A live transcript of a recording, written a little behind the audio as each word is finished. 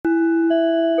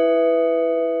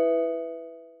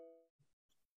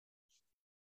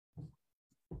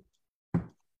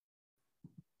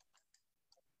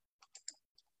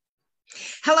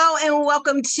and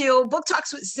welcome to Book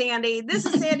Talks with Sandy. This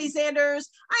is Sandy Sanders.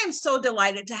 I am so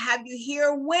delighted to have you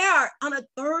here. Where? On a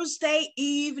Thursday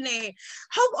evening.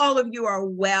 Hope all of you are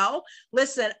well.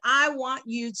 Listen, I want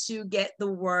you to get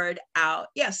the word out.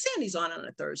 Yeah, Sandy's on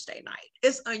a Thursday night.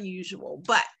 It's unusual,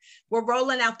 but we're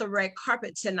rolling out the red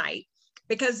carpet tonight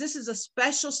because this is a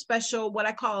special, what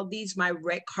I call these my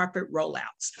red carpet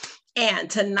rollouts. And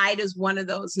tonight is one of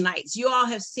those nights. You all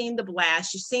have seen the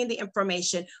blast. You've seen the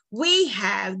information. We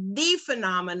have the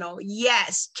phenomenal,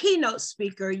 yes, keynote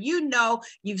speaker. You know,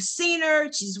 you've seen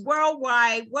her. She's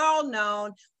worldwide,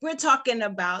 well-known. We're talking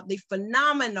about the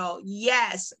phenomenal,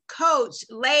 yes, coach,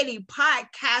 lady,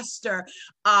 podcaster,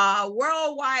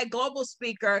 worldwide global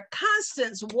speaker,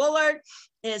 Constance Woolard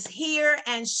is here,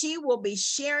 and she will be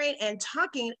sharing and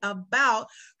talking about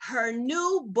her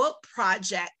new book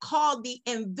project called The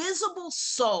Invisible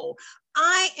Soul.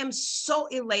 I am so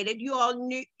elated. You all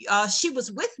knew she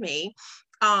was with me.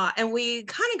 And we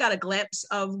kind of got a glimpse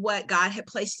of what God had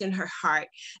placed in her heart.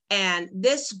 And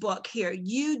this book here,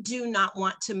 you do not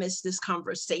want to miss this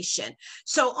conversation.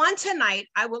 So on tonight,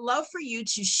 I would love for you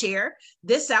to share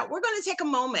this out. We're going to take a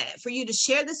moment for you to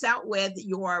share this out with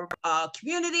your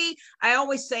community. I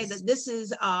always say that this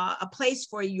is a place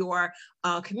for your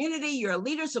community, your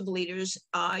leaders of leaders.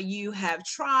 You have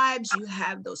tribes, you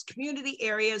have those community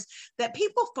areas that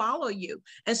people follow you.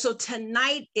 And so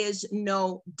tonight is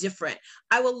no different.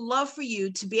 I would love for you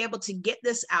to be able to get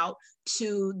this out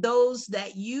to those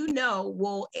that you know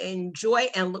will enjoy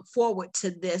and look forward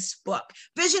to this book.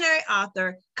 Visionary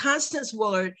author Constance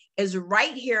Woolard is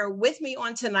right here with me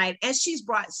on tonight, and she's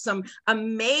brought some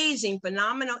amazing,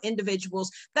 phenomenal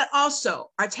individuals that also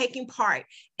are taking part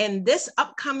in this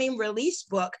upcoming release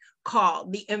book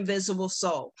called The Invisible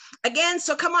Soul. Again,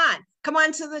 so come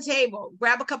on to the table,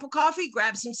 grab a cup of coffee,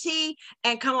 grab some tea,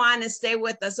 and come on and stay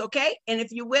with us, okay? And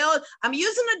if you will, I'm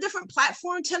using a different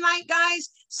platform tonight, guys,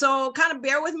 so kind of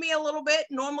bear with me a little bit.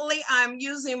 Normally, I'm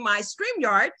using my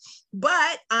StreamYard,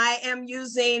 but I am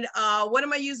using, what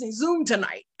am I using? Zoom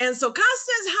tonight. And so,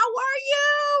 Constance, how are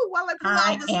you? While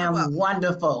I am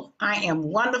wonderful. I am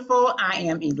wonderful. I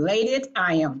am elated.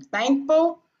 I am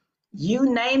thankful.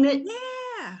 You name it.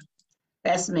 Yeah.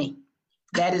 That's me.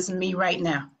 That is me right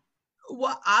now.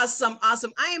 Well, awesome.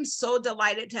 I am so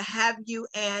delighted to have you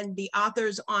and the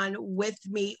authors on with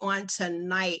me on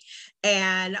tonight.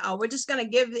 And we're just going to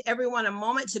give everyone a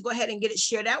moment to go ahead and get it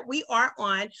shared out. We are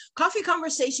on Coffee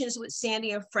Conversations with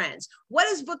Sandy and Friends. What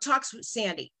is Book Talks with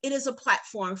Sandy? It is a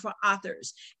platform for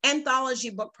authors,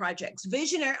 anthology book projects,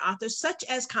 visionary authors such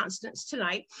as Constance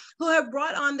tonight, who have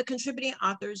brought on the contributing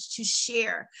authors to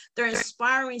share their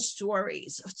inspiring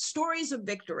stories of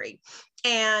victory.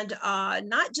 And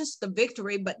not just the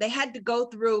victory, but they had to go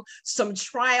through some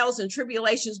trials and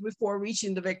tribulations before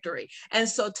reaching the victory. And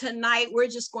so tonight, we're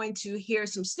just going to hear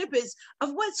some snippets of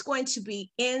what's going to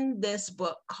be in this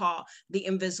book called The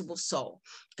Invisible Soul.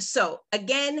 So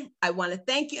again, I want to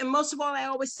thank you. And most of all, I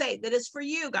always say that it's for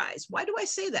you guys. Why do I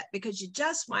say that? Because you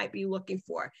just might be looking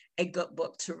for a good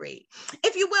book to read.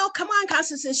 If you will, come on,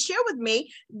 Constance, and share with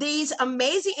me these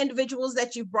amazing individuals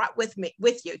that you brought with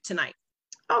you tonight.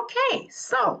 Okay,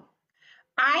 so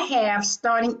I have,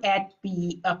 starting at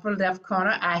the upper left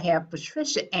corner, I have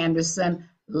Patricia Anderson,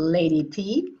 Lady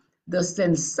P, the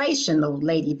sensational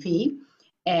Lady P.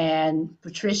 And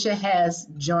Patricia has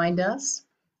joined us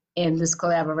in this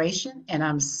collaboration, and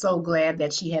I'm so glad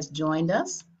that she has joined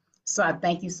us. So I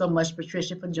thank you so much,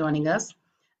 Patricia, for joining us.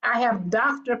 I have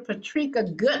Dr.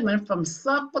 Patrica Goodman from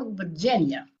Suffolk,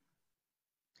 Virginia,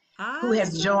 who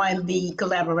has joined the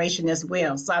collaboration as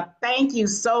well. So I thank you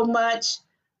so much,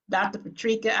 Dr.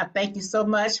 Patrica. I thank you so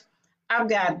much. I've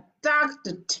got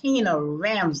Dr. Tina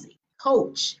Ramsey,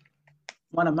 coach,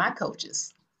 one of my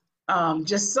coaches.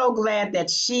 Just so glad that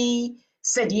she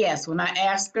said yes when I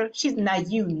asked her. She said, now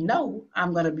you know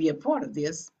I'm going to be a part of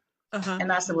this.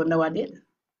 And I said, well, no, I didn't.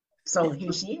 So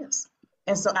here she is.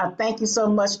 And so I thank you so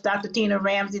much, Dr. Tina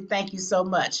Ramsey. Thank you so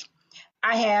much.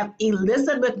 I have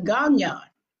Elizabeth Gagnon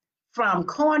from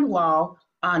Cornwall,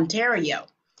 Ontario.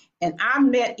 And I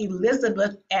met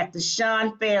Elizabeth at the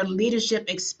Sean Fair Leadership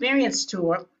Experience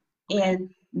Tour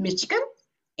in Michigan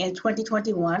in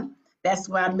 2021. That's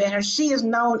where I met her. She is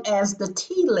known as the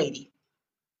Tea Lady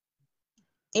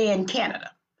in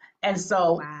Canada. And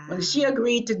so when she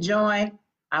agreed to join,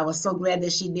 I was so glad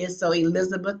that she did. So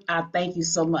Elizabeth, I thank you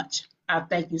so much. I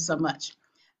thank you so much.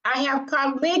 I have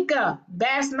Carlika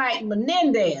Bass Knight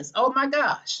Menendez. Oh my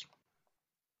gosh.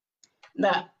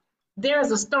 Now, there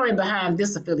is a story behind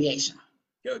this affiliation.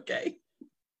 Okay.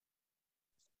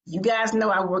 You guys know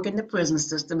I work in the prison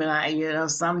system, and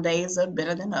some days are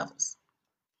better than others.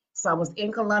 So I was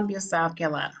in Columbia, South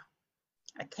Carolina,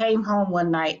 I came home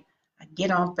one night, I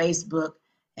get on Facebook,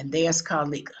 and there's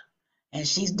Carlika, and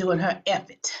she's doing her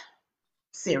Epic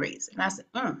series. And I said,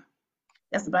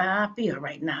 that's about how I feel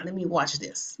right now. Let me watch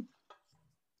this.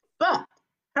 But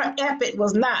her Epic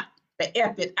was not the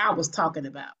Epic I was talking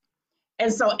about.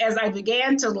 And so as I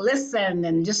began to listen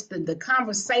and just the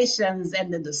conversations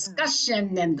and the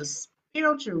discussion and the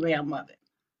spiritual realm of it,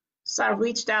 so I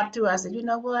reached out to her. I said, you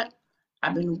know what?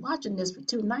 I've been watching this for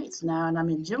 2 nights now, and I'm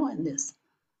enjoying this.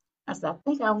 I said, I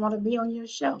think I want to be on your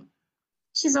show.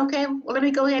 She's okay. Well, let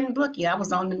me go ahead and book you. I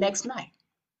was on the next night.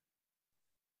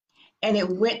 And it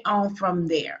went on from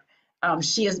there.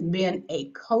 She has been a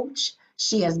coach.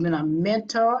 She has been a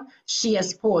mentor. She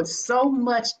has poured so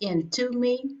much into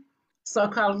me. So,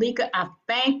 Carlika, I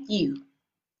thank you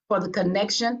for the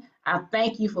connection. I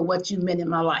thank you for what you meant in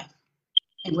my life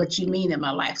and what you mean in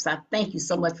my life. So I thank you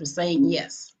so much for saying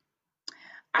yes.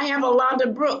 I have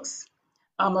Alonda Brooks.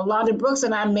 Alonda Brooks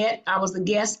and I met. I was a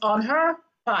guest on her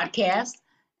podcast,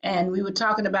 and we were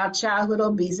talking about childhood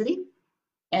obesity.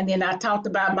 And then I talked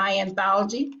about my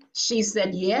anthology. She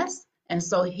said yes. And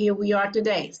so here we are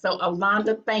today. So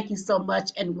Alonda, thank you so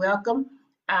much and welcome.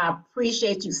 I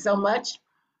appreciate you so much.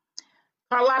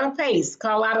 Carlotta Pace.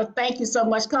 Carlotta, thank you so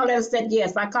much. Carlotta said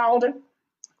yes. I called her,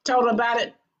 told her about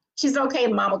it. She's okay,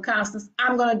 Mama Constance.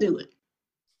 I'm going to do it.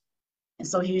 And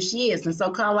so here she is. And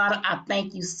so Carlotta, I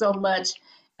thank you so much.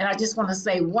 And I just want to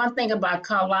say one thing about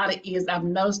Carlotta is I've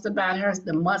noticed about her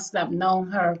the months that I've known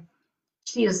her.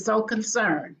 She is so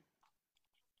concerned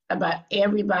about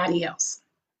everybody else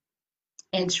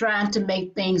and trying to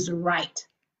make things right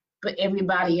for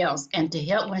everybody else and to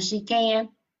help when she can.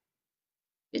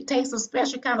 It takes a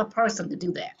special kind of person to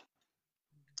do that.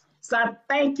 So I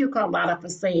thank you, Carlotta, for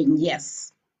saying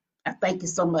yes. I thank you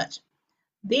so much.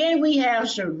 Then we have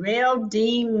Sherelle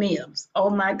D. Mims. Oh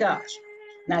my gosh.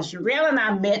 Now, Sherelle and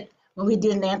I met when we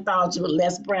did an anthology with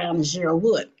Les Brown and Cheryl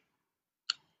Wood.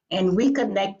 And we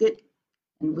connected,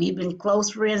 and we've been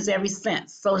close friends ever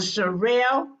since. So,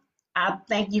 Sherelle, I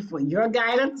thank you for your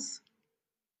guidance.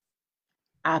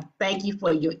 I thank you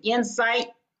for your insight.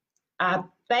 I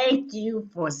thank you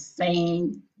for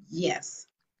saying yes.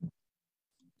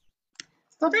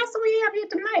 So that's what we have here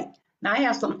tonight. Now, I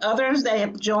have some others that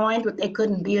have joined, but they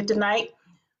couldn't be here tonight.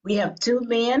 We have 2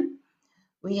 men.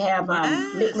 We have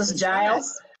Nicholas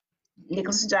Giles. Right.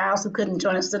 Nicholas Giles, who couldn't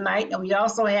join us tonight. And we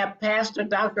also have Pastor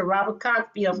Dr. Robert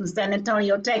Cockfield from San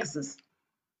Antonio, Texas,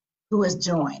 who has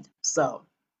joined. So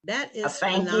that is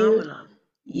thank phenomenal.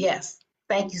 You. Yes,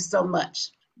 thank you so much.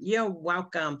 You're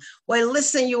welcome. Well,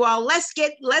 listen, you all, let's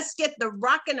get the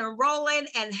rocking and rolling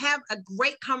and have a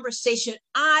great conversation.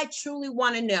 I truly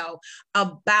want to know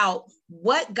about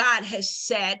what God has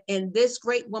said in this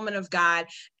great woman of God,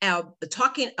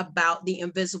 talking about the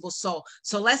invisible soul.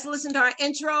 So let's listen to our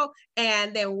intro,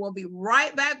 and then we'll be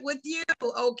right back with you,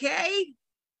 okay?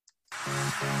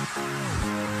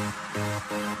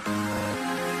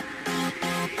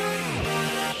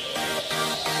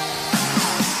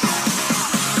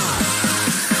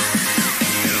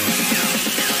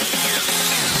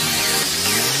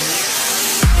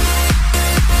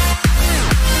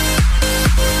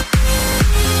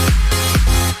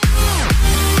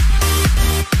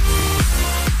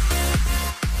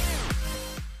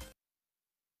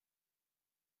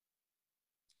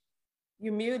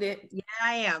 You muted. Yeah,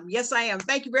 I am. Yes, I am.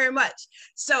 Thank you very much.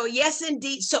 So yes,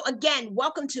 indeed. So again,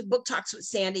 welcome to Book Talks with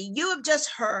Sandy. You have just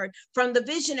heard from the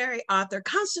visionary author,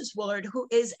 Constance Willard, who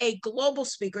is a global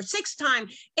speaker, 6-time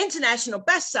international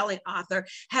best-selling author,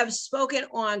 have spoken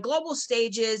on global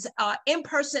stages, in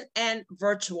person and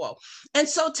virtual. And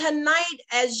so tonight,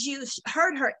 as you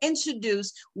heard her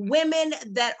introduce women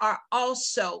that are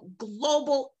also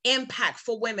global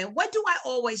impactful women, what do I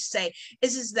always say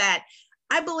is that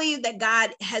I believe that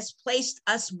God has placed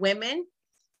us women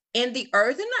in the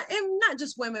earth, and not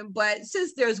just women, but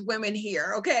since there's women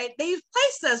here, okay, they've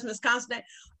placed us, Ms. Constant,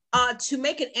 to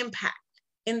make an impact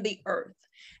in the earth,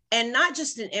 and not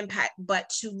just an impact, but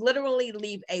to literally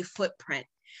leave a footprint.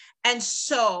 And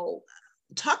so,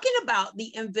 talking about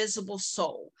the invisible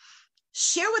soul,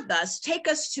 share with us, take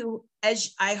us to,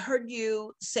 as I heard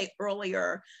you say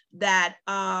earlier, that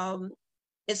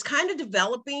it's kind of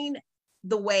developing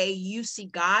the way you see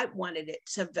God wanted it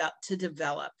to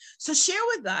develop. So share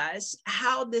with us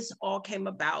how this all came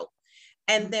about,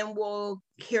 and then we'll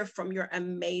hear from your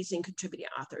amazing contributing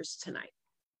authors tonight.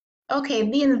 Okay,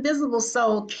 the invisible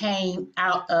soul came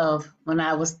out of when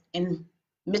I was in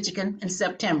Michigan in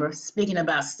September, speaking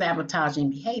about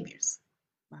sabotaging behaviors.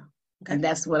 Wow. Okay. And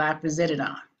that's what I presented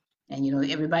on. And you know,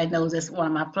 everybody knows that's one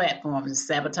of my platforms is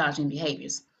sabotaging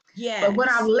behaviors. Yeah. But when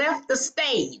I left the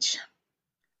stage,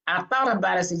 I thought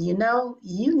about it and said, you know,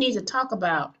 you need to talk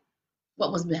about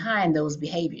what was behind those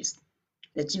behaviors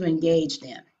that you engaged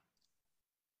in.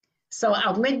 So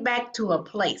I went back to a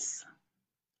place,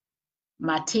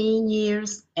 my teen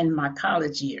years and my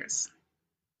college years.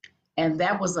 And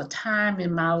that was a time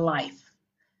in my life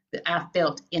that I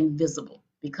felt invisible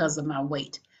because of my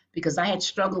weight, because I had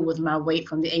struggled with my weight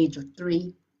from the age of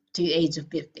 3 to the age of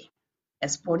 50.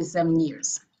 That's 47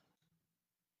 years.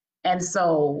 And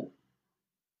so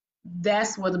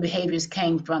that's where the behaviors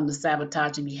came from, the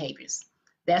sabotaging behaviors.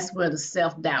 That's where the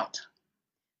self-doubt,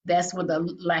 that's where the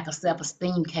lack of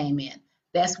self-esteem came in.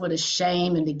 That's where the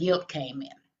shame and the guilt came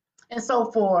in. And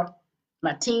so for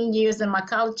my teen years and my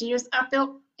college years, I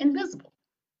felt invisible.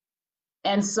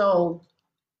 And so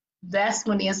that's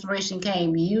when the inspiration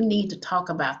came. You need to talk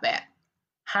about that.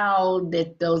 How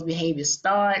did those behaviors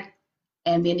start?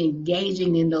 And then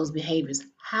engaging in those behaviors.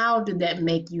 How did that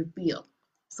make you feel?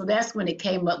 So that's when I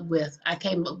came up with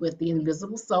the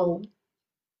invisible soul.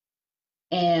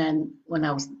 And when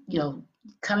I was,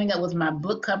 coming up with my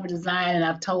book cover design, and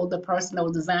I told the person I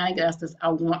was designing it, I said, I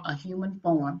want a human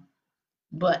form,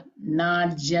 but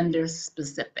non-gender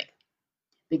specific.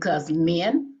 Because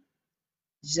men,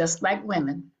 just like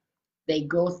women, they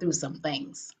go through some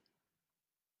things.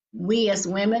 We as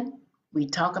women, we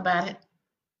talk about it,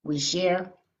 we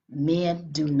share. Men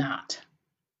do not.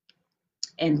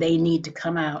 And they need to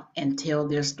come out and tell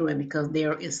their story, because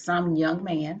there is some young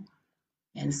man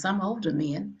and some older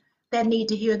men that need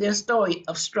to hear their story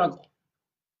of struggle,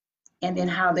 and then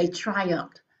how they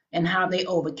triumphed and how they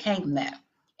overcame that.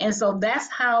 And so that's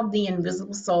how the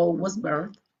Invisible Soul was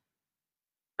birthed.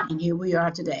 And here we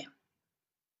are today.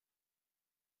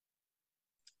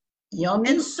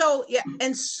 And so,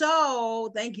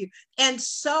 thank you. And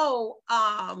so,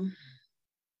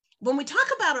 when we talk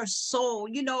about our soul,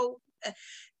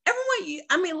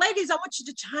 everyone, ladies, I want you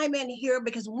to chime in here,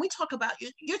 because when we talk about,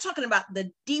 you're talking about the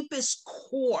deepest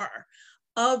core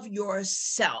of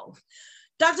yourself.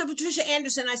 Dr. Patricia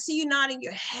Anderson, I see you nodding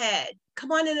your head.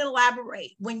 Come on and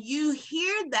elaborate. When you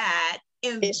hear that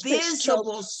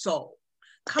invisible soul,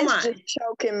 it's just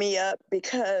choking me up,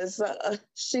 because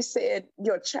she said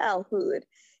your childhood.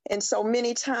 And so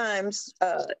many times,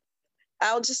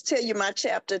 I'll just tell you my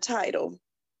chapter title,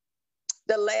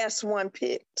 The Last One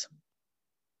Picked.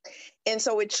 And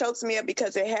so it chokes me up,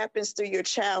 because it happens through your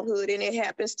childhood and it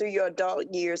happens through your adult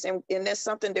years. And that's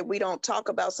something that we don't talk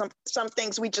about. Some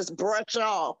things we just brush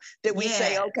off, that we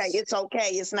say, okay,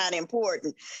 it's not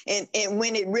important. And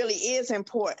when it really is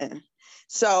important.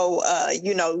 So,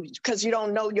 because you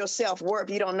don't know your self-worth,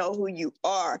 you don't know who you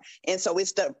are. And so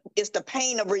it's the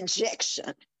pain of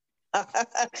rejection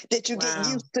that you get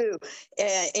used to.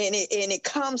 And it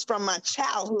comes from my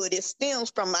childhood. It stems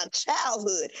from my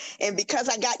childhood. And because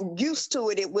I got used to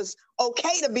it, it was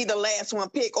okay to be the last one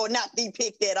picked or not be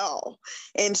picked at all.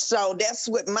 And so that's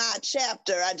what my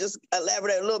chapter, I just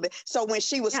elaborated a little bit. So when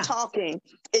she was talking,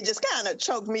 it just kind of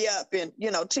choked me up, and,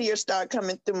 tears start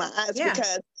coming through my eyes,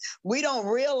 because we don't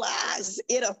realize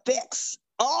it affects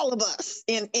all of us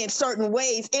in certain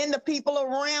ways, and the people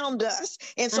around us.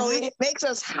 And so it makes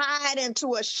us hide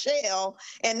into a shell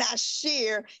and not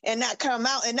share and not come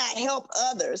out and not help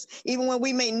others, even when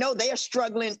we may know they are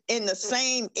struggling in the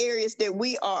same areas that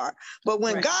we are. But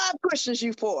when God pushes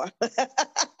you forth,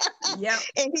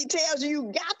 and he tells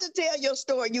you got to tell your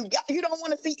story, you don't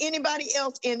want to see anybody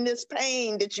else in this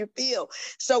pain that you feel.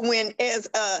 So when, as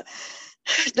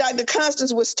Dr.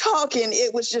 Constance was talking,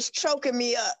 it was just choking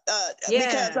me up,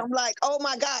 because I'm like, oh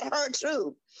my God, her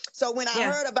too. So when I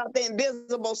heard about the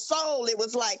invisible soul, it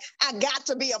was like, I got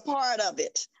to be a part of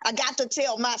it. I got to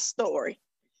tell my story.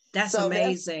 That's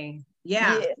amazing.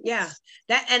 That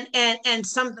and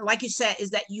something like you said is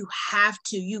that you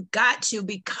got to,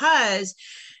 because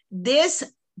this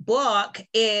book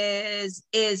is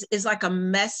like a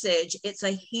message. It's a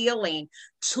healing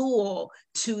tool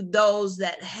to those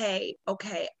that, hey,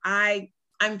 okay,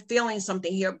 I'm feeling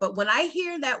something here. But when I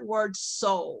hear that word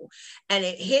soul and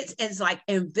it hits, it's like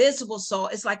invisible soul.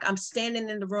 It's like I'm standing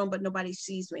in the room, but nobody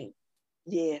sees me.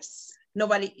 Yes.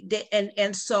 Nobody did.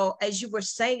 And so as you were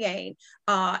saying,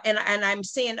 and I'm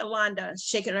seeing Alonda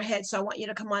shaking her head, so I want you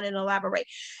to come on and elaborate,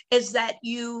 is that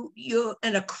you're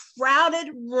in a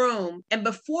crowded room, and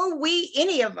before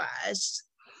any of us,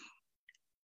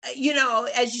 as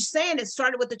you're saying, it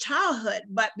started with the childhood,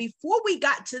 but before we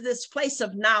got to this place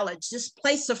of knowledge, this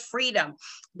place of freedom,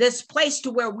 this place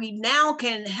to where we now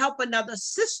can help another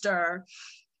sister,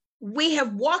 we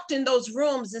have walked in those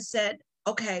rooms and said,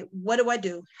 okay, what do I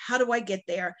do? How do I get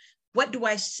there? What do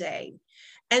I say?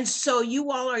 And so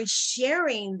you all are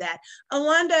sharing that.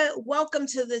 Alonda, welcome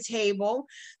to the table.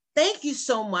 Thank you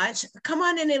so much. Come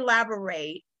on and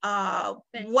elaborate.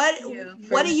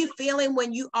 What are you feeling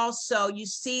when you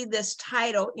see this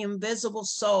title, Invisible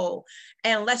Soul?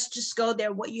 And let's just go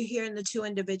there, what you're hearing the two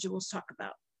individuals talk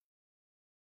about.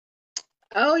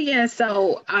 Oh yeah,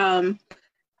 so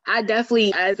I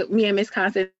definitely, as me and Miss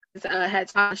Constance had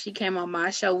talked, she came on my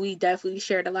show, we definitely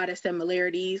shared a lot of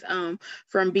similarities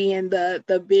from being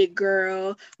the big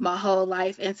girl my whole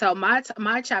life. And so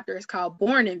my chapter is called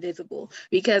Born Invisible,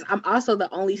 because I'm also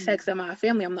the only sex in my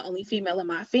family. I'm the only female in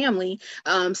my family.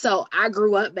 So I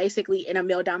grew up basically in a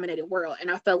male dominated world,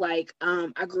 and I felt like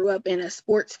I grew up in a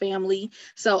sports family.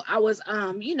 So I was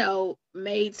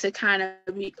made to kind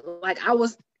of be like, I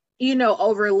was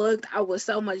overlooked. I was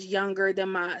so much younger than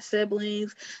my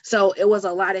siblings. So it was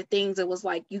a lot of things. It was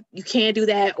like, you can't do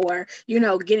that, or,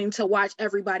 getting to watch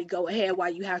everybody go ahead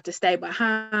while you have to stay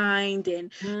behind.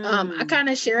 And I kind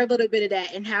of share a little bit of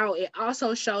that, and how it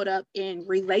also showed up in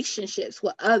relationships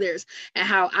with others, and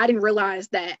how I didn't realize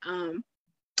that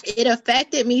it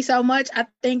affected me so much, I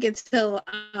think, until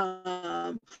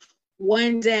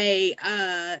one day,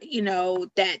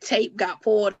 that tape got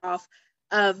pulled off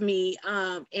of me,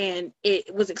 and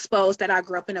it was exposed that I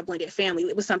grew up in a blended family.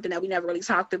 It was something that we never really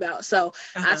talked about. So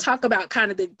I talk about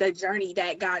kind of the journey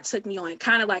that God took me on,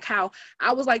 kind of like how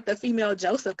I was like the female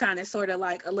Joseph, kind of sort of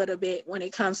like a little bit when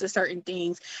it comes to certain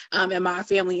things in my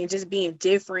family, and just being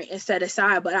different and set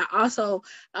aside. But I also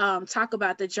talk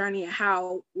about the journey and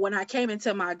how when I came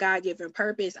into my God-given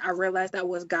purpose, I realized that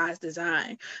was God's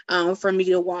design for me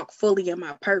to walk fully in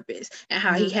my purpose, and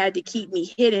how he had to keep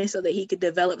me hidden so that he could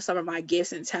develop some of my gifts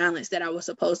and talents that I was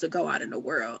supposed to go out in the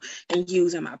world and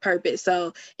use in my purpose.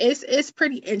 So it's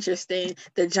pretty interesting,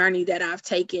 the journey that I've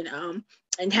taken,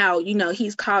 and how,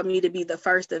 he's called me to be the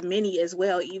first of many as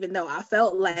well, even though I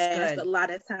felt last a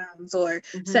lot of times or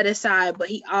set aside, but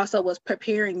he also was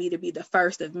preparing me to be the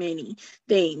first of many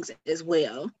things as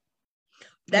well.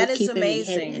 That is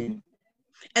amazing.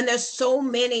 And there's so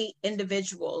many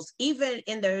individuals, even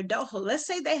in their adulthood, let's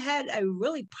say they had a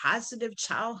really positive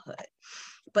childhood,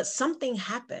 but something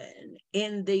happened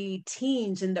in the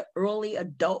teens, in the early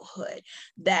adulthood,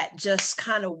 that just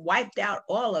kind of wiped out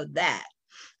all of that.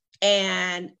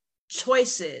 And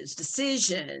choices,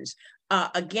 decisions,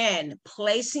 again,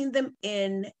 placing them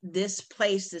in this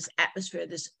place, this atmosphere,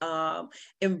 this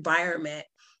environment,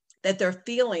 that they're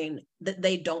feeling that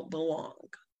they don't belong.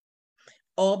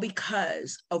 All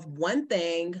because of one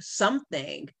thing,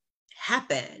 something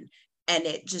happened, and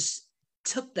it just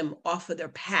took them off of their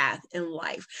path in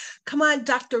life. Come on,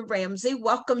 Dr. Ramsey,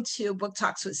 welcome to Book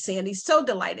Talks with Sandy. So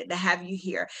delighted to have you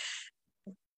here.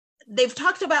 They've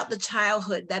talked about the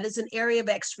childhood. That is an area of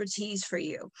expertise for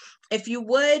you. If you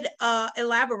would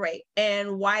elaborate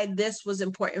and why this was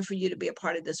important for you to be a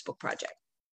part of this book project.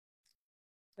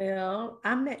 Well,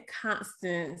 I met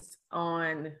Constance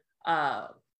on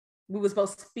we was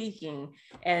both speaking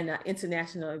at an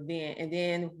international event, and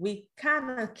then we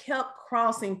kind of kept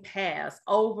crossing paths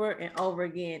over and over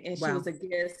again. And she was a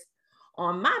guest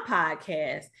on my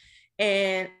podcast.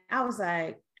 And I was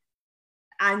like,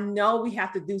 I know we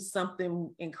have to do something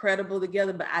incredible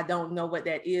together, but I don't know what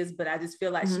that is. But I just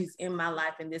feel like she's in my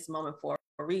life in this moment for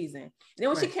a reason. And then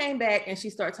when she came back and she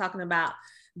started talking about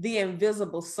the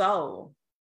invisible soul,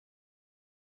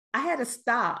 I had to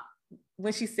stop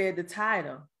when she said the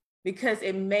title, because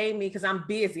it made me, because I'm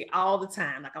busy all the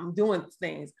time, like I'm doing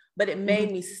things, but it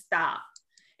made me stop.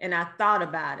 And I thought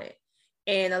about it.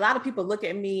 And a lot of people look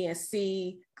at me and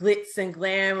see glitz and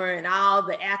glamour and all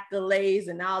the accolades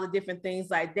and all the different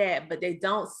things like that, but they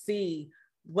don't see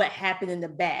what happened in the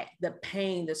back, the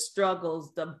pain, the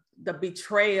struggles, the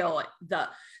betrayal.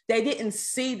 They didn't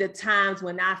see the times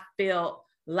when I felt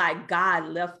like God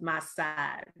left my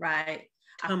side, right?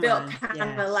 I felt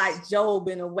kind of like Job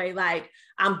in a way, like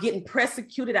I'm getting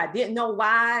persecuted. I didn't know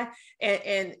why.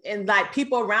 And like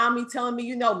people around me telling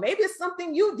me, maybe it's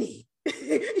something you did.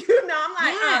 I'm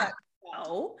like,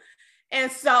 no.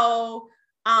 And so,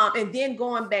 and then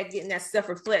going back, getting that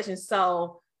self-reflection.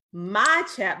 So my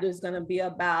chapter is going to be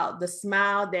about the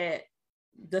smile that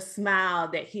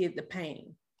hid the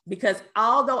pain. Because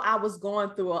although I was going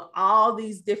through all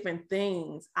these different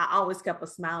things, I always kept a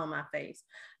smile on my face.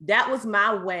 That was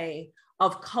my way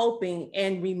of coping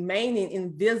and remaining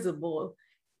invisible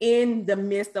in the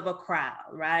midst of a crowd,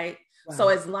 right? Wow. So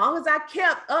as long as I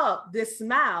kept up this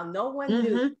smile, no one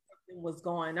knew something was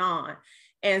going on.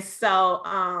 And so,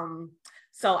 I'm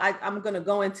going to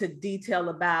go into detail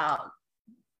about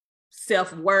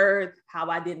self-worth, how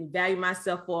I didn't value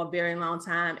myself for a very long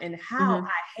time, and how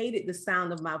I hated the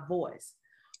sound of my voice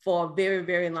for a very,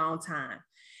 very long time.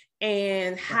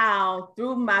 And how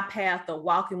through my path of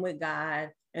walking with God,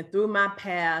 and through my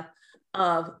path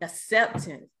of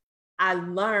acceptance, I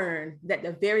learned that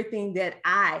the very thing that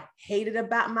I hated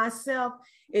about myself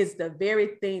is the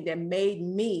very thing that made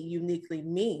me uniquely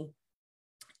me,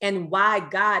 and why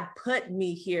God put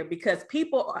me here. Because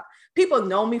people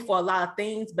know me for a lot of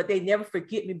things, but they never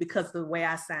forget me because of the way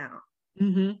I sound,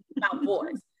 my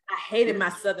voice. I hated my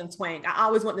Southern twang. I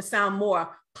always wanted to sound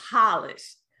more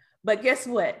polished. But guess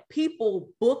what? People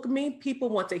book me. People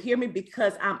want to hear me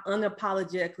because I'm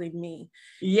unapologetically me.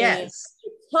 Yes. And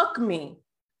it took me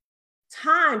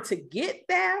time to get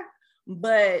there,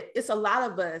 but it's a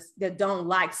lot of us that don't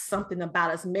like something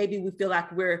about us. Maybe we feel like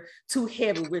we're too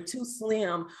heavy, we're too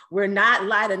slim, we're not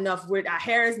light enough, our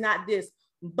hair is not this.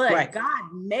 But right.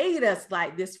 God made us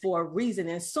like this for a reason.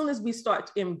 And as soon as we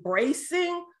start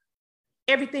embracing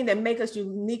everything that makes us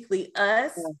uniquely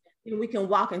us, then we can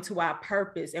walk into our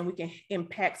purpose and we can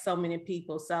impact so many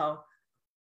people. So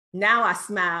now I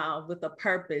smile with a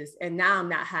purpose, and now I'm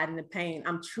not hiding the pain.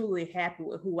 I'm truly happy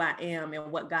with who I am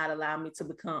and what God allowed me to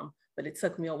become, but it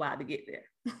took me a while to get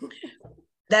there.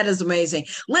 That is amazing.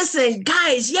 Listen,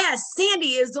 guys, yes,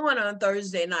 Sandy is on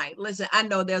Thursday night. Listen, I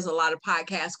know there's a lot of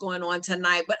podcasts going on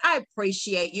tonight, but I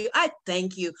appreciate you. I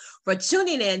thank you for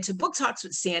tuning in to Book Talks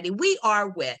with Sandy. We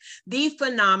are with the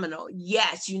phenomenal,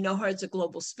 yes, you know her as a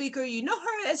global speaker. You know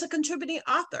her as a contributing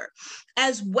author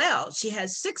as well. She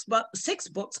has six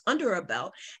books under her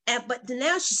belt, but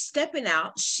now she's stepping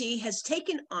out. She has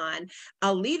taken on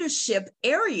a leadership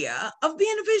area of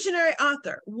being a visionary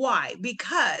author. Why?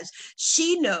 Because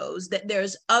she knows that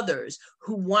there's others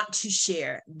who want to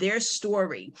share their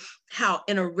story, how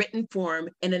in a written form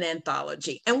in an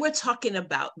anthology. And we're talking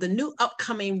about the new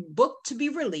upcoming book to be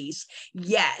released.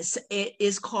 Yes, it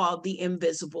is called The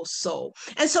Invisible Soul.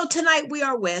 And so tonight we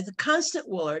are with Constance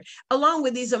Woolard, along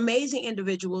with these amazing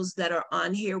individuals that are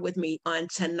on here with me on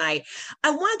tonight. I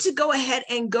want to go ahead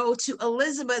and go to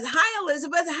Elizabeth. Hi,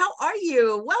 Elizabeth. How are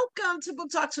you? Welcome to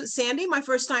Book Talks with Sandy. My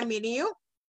first time meeting you.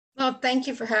 Well, thank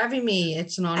you for having me.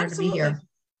 It's an honor Absolutely. to be here.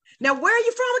 Now, where are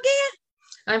you from again?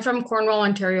 I'm from Cornwall,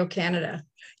 Ontario, Canada.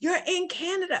 You're in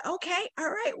Canada. Okay. All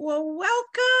right. Well,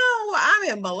 welcome. I'm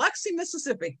in Biloxi,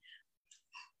 Mississippi.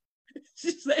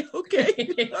 She's like,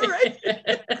 okay. All right.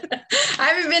 I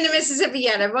haven't been to Mississippi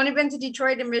yet. I've only been to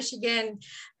Detroit and Michigan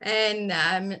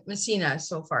and Messina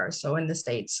so far. So in the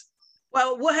States.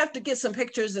 Well, we'll have to get some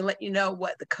pictures and let you know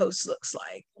what the coast looks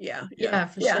like. Yeah.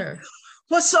 For sure.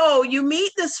 Well, so you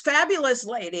meet this fabulous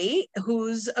lady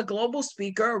who's a global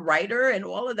speaker, a writer, and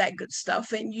all of that good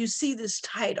stuff, and you see this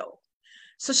title.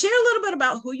 So share a little bit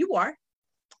about who you are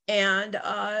and,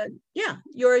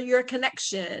 your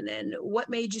connection and what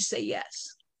made you say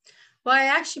yes. Well, I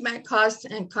actually met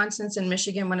Constance in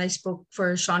Michigan when I spoke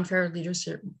for Sean Fair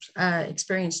Leadership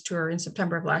Experience Tour in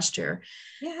September of last year.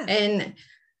 Yeah. And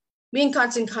me and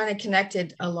Constance kind of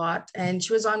connected a lot, and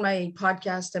she was on my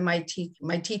podcast and my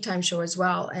tea time show as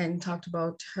well, and talked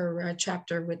about her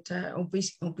chapter with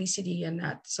obesity and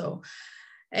that. So,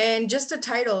 and just the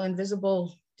title,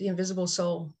 The Invisible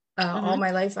Soul. All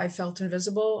my life, I felt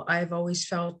invisible. I've always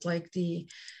felt like the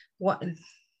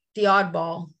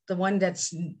oddball, the one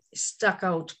that's stuck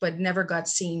out but never got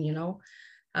seen. You know,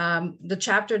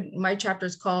 my chapter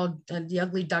is called "The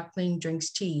Ugly Duckling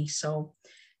Drinks Tea." So.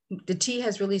 The tea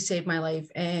has really saved my life.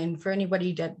 And for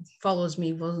anybody that follows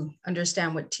me will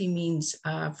understand what tea means.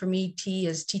 For me, tea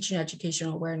is teaching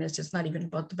educational awareness. It's not even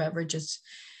about the beverage. It's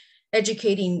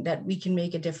educating that we can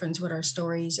make a difference with our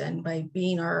stories and by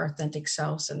being our authentic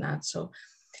selves and that. So,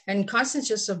 and Constance is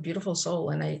just a beautiful soul.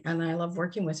 And I love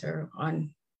working with her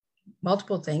on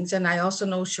multiple things. And I also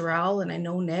know Sherelle and I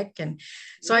know Nick. And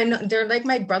so I know they're like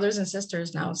my brothers and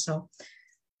sisters now. So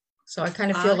I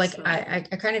kind of feel like I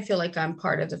kind of feel like I'm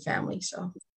part of the family.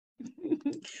 So,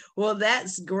 well,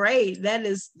 that's great. That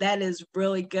is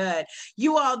really good.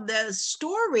 You all, the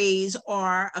stories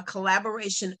are a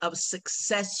collaboration of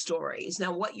success stories.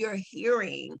 Now, what you're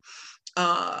hearing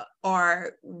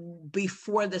are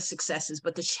before the successes,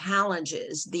 but the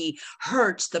challenges, the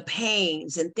hurts, the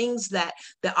pains, and things that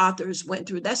the authors went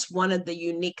through. That's one of the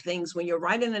unique things when you're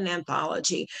writing an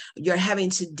anthology, you're having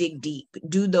to dig deep,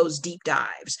 do those deep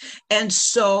dives. And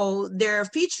so they're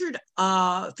featuring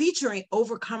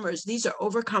overcomers. These are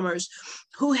overcomers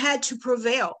who had to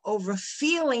prevail over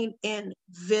feeling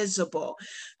invisible.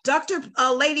 Dr.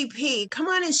 Lady P, come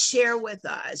on and share with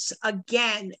us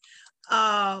again.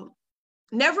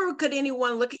 Never could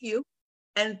anyone look at you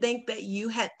and think that you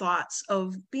had thoughts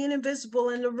of being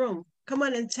invisible in the room. Come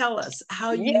on and tell us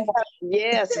how you.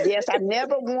 Yes. I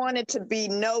never wanted to be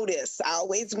noticed. I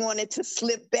always wanted to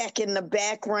slip back in the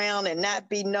background and not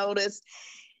be noticed.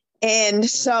 And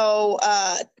so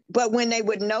but when they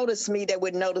would notice me, they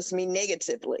would notice me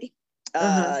negatively.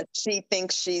 She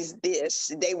thinks she's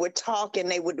this. They would talk and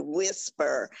they would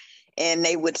whisper and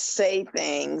they would say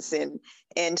things.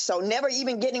 And so never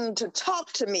even getting to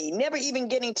talk to me, never even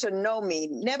getting to know me,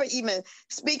 never even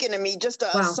speaking to me, just an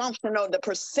assumption of the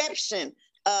perception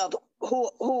of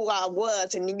who I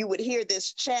was. And you would hear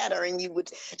this chatter and you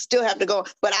would still have to go,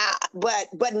 but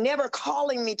never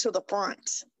calling me to the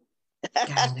front.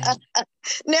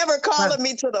 Never calling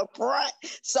me to the front.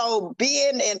 So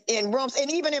being in rooms,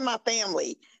 and even in my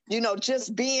family,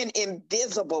 just being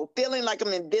invisible, feeling like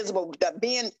I'm invisible,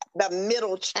 being the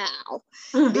middle child,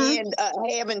 being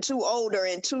having two older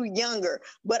and two younger,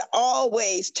 but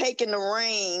always taking the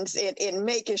reins and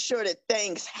making sure that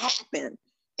things happen.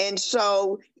 And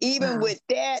so even with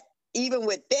that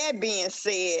being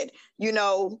said,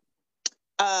 being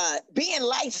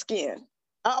light skinned,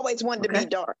 I always wanted to be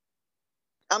dark.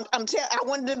 I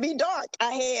wanted to be dark.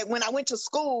 When I went to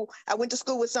school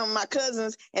with some of my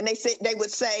cousins, and they would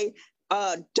say,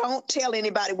 don't tell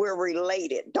anybody we're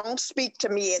related. Don't speak to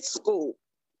me at school.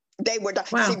 They were,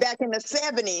 see, back in the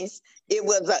 70s, it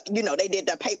was, they did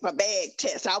the paper bag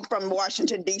test. I'm from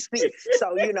Washington, D.C.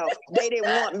 So, they didn't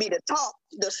want me to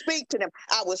speak to them.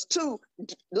 I was too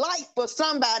light for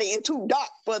somebody and too dark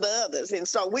for the others. And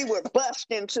so we were bused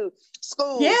into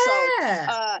school.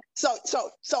 Yeah. So,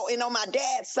 and on my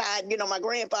dad's side, my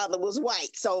grandfather was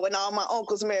white. So, and all my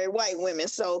uncles married white women.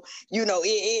 So,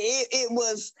 it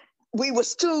was, we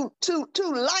was too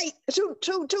light,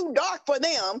 too dark for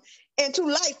them, and too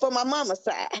light for my mama's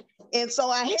side. And so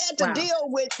I had to deal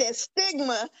with that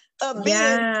stigma of being,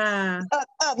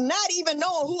 of not even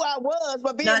knowing who I was,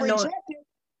 but being rejected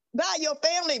by your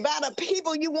family, by the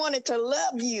people you wanted to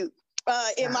love you.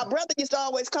 And my brother used to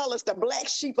always call us the black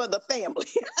sheep of the family.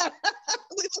 We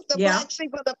was the black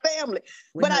sheep of the family.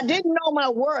 But I didn't know my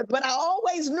worth, but I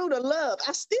always knew the love.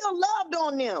 I still loved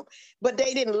on them, but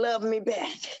they didn't love me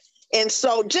back. And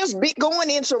so just going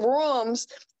into rooms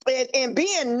and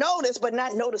being noticed, but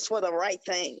not noticed for the right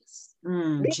things.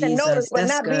 Being noticed, but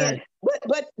not being,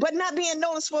 but not being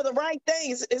noticed for the right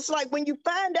things. It's like when you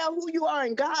find out who you are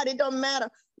in God, it doesn't matter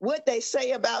what they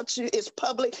say about you. It's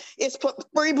public. It's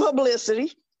free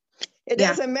publicity. It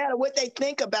doesn't matter what they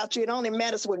think about you. It only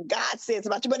matters what God says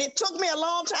about you. But it took me a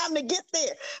long time to get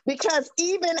there, because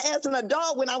even as an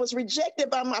adult, when I was rejected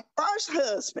by my first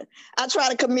husband, I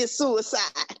tried to commit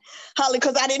suicide, Holly,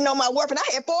 because I didn't know my worth, and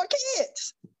I had 4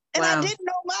 kids, and I didn't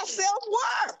know my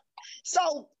self-worth.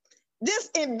 So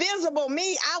this invisible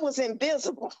me, I was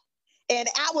invisible, and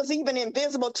I was even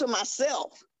invisible to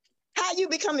myself. How you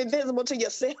become invisible to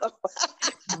yourself?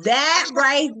 That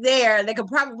right there,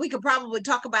 we could probably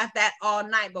talk about that all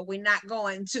night, but we're not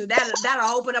going to.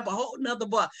 That'll open up a whole nother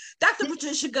book. Dr.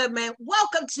 Patricia Goodman,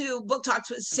 welcome to Book Talks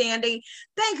with Sandy.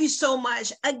 Thank you so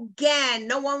much. Again,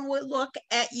 no one would look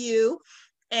at you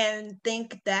and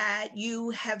think that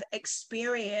you have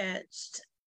experienced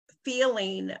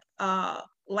feeling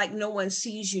like no one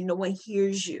sees you, no one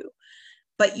hears you.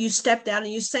 But you step down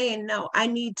and you're saying, no, I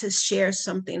need to share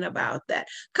something about that.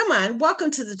 Come on, welcome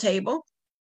to the table.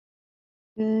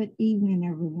 Good evening,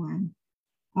 everyone.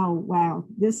 Oh, wow.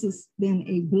 This has been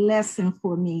a blessing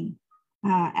for me.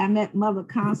 I met Mother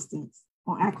Constance,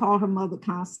 or I call her Mother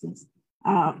Constance,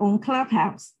 on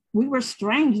Clubhouse. We were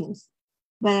strangers,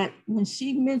 but when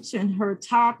she mentioned her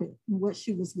topic and what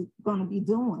she was going to be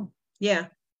doing, I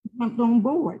jumped on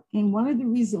board. And one of the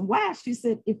reasons why, she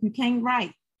said, if you can't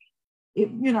write,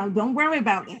 don't worry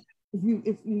about that. If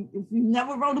you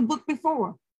never wrote a book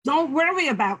before, don't worry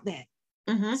about that.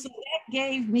 So that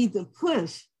gave me the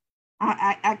push.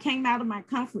 I came out of my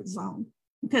comfort zone,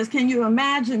 because can you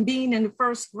imagine being in the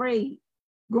first grade,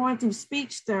 going through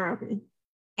speech therapy,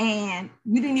 and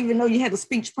you didn't even know you had a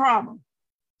speech problem?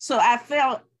 So I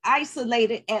felt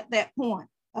isolated at that point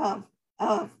of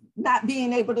not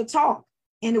being able to talk.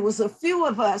 And it was a few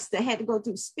of us that had to go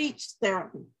through speech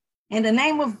therapy. And the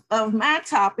name of my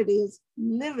topic is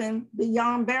Living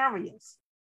Beyond Barriers.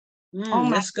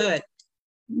 That's good.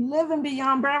 Living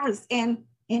beyond barriers. And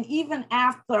even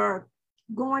after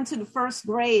going to the first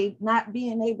grade, not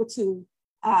being able to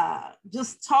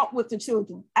just talk with the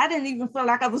children, I didn't even feel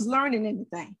like I was learning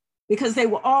anything, because they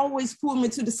would always pull me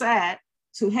to the side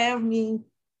to have me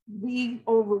read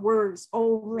over words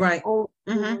over and over.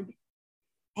 And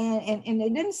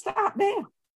it didn't stop there.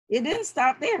 It didn't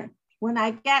stop there. When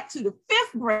I got to the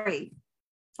 5th grade,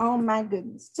 oh my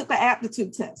goodness, took an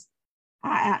aptitude test.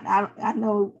 I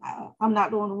know I'm not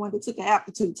the only one that took an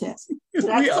aptitude test. But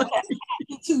I took an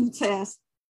aptitude test,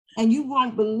 and you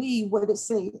won't believe what it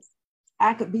says.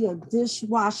 I could be a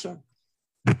dishwasher.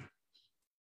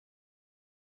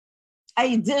 I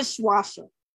a dishwasher,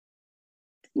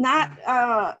 not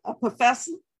a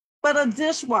professor, but a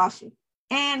dishwasher.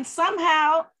 And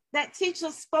somehow that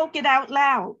teacher spoke it out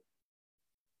loud.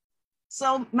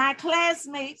 So my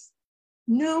classmates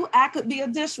knew I could be a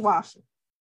dishwasher.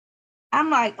 I'm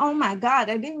like, oh my God,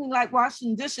 I didn't even like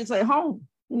washing dishes at home.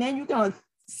 And then you're gonna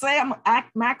say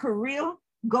my career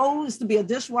goal is to be a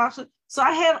dishwasher. So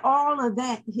I had all of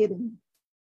that hitting me.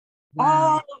 Wow.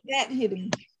 All of that hitting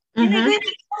me. And it didn't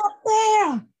stop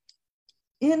there.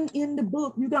 In the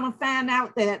book, you're gonna find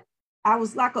out that I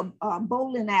was like a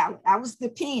bowling alley. I was the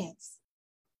pins.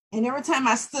 And every time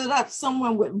I stood up,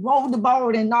 someone would roll the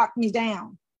ball and knock me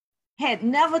down. Had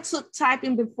never took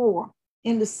typing before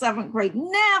in the 7th grade.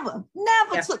 Never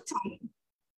took typing.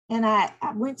 And I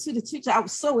went to the teacher. I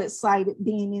was so excited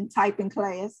being in typing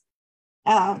class.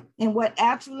 And what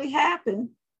actually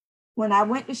happened, when I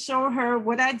went to show her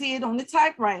what I did on the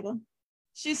typewriter,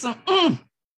 she said,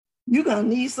 you're gonna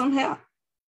need some help.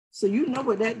 So you know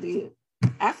what that did.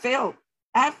 I felt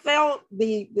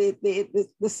the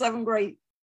 7th grade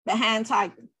behind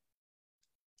typing.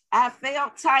 I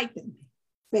failed typing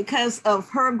because of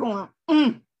her going,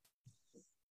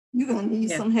 you're gonna need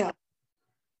some help.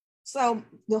 So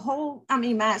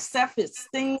my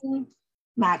self-esteem,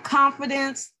 my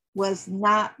confidence was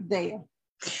not there.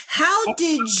 How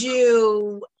did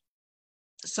you,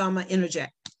 so I'm gonna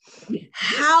interject.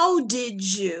 How did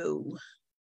you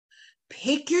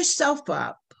pick yourself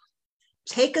up?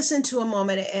 Take us into a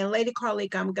moment, and Lady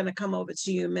Carlika, I'm going to come over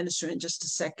to you, Minister, in just a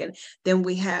second. Then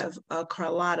we have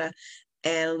Carlotta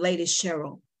and Lady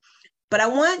Cheryl. But I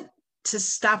want to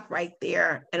stop right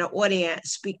there in an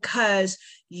audience, because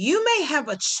you may have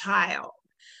a child.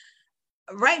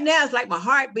 Right now, it's like my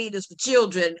heartbeat is for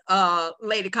children,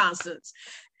 Lady Constance.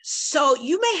 So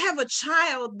you may have a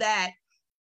child that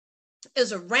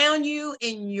is around you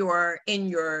in your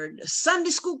Sunday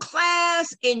school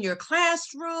class, in your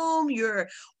classroom,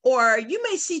 or you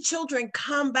may see children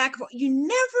come back. You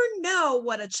never know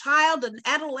what a child, an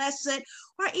adolescent,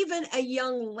 or even a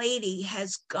young lady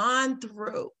has gone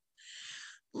through.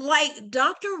 Like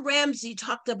Dr. Ramsey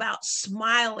talked about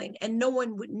smiling and no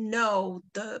one would know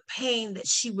the pain that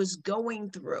she was going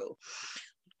through.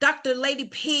 Dr. Lady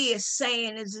P is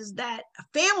saying is that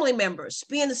family members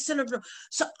being the center of the.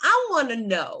 So I want to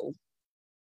know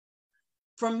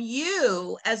from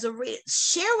you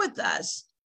share with us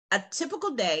a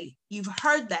typical day. You've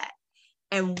heard that,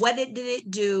 and what did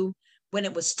it do when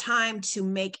it was time to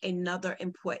make another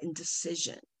important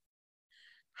decision?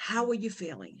 How were you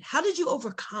feeling? How did you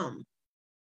overcome?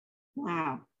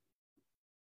 Wow.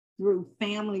 Through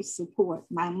family support,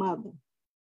 my mother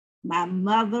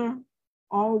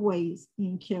always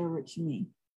encouraged me.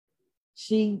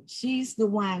 She's the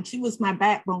one, she was my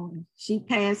backbone. She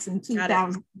passed in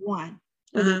 2001.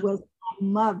 But it was my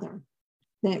mother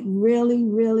that really,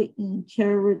 really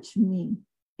encouraged me.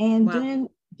 And then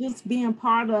just being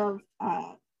part of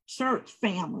church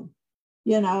family.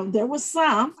 You know, there was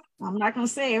some, I'm not going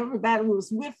to say everybody was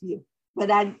with you,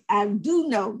 but I do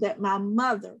know that my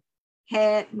mother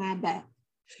had my back.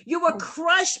 You were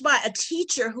crushed by a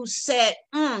teacher who said,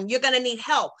 you're going to need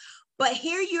help. But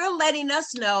here you're letting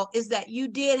us know is that you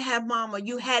did have mama.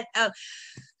 You had,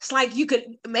 it's like you could,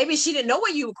 maybe she didn't know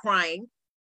why you were crying,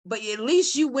 but at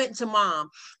least you went to mom.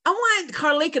 I wanted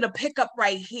Carlika to pick up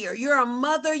right here. You're a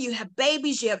mother, you have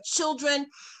babies, you have children,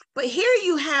 but here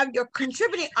you have your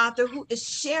contributing author who is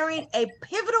sharing a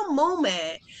pivotal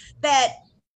moment that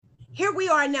here we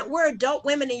are now, we're adult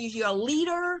women and you're a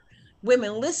leader.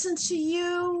 Women listen to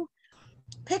you.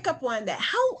 Pick up on that.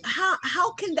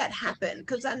 How can that happen?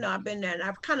 Because I know I've been there and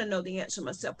I kind of know the answer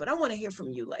myself, but I want to hear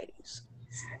from you ladies.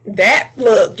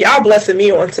 Look, y'all blessing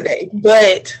me on today,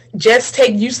 but just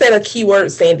you said a key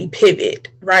word, Sandy, pivot,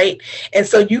 right? And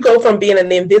so you go from being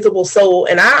an invisible soul,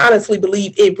 and I honestly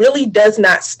believe it really does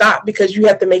not stop because you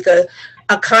have to make a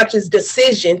conscious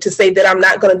decision to say that I'm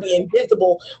not going to be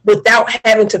invisible without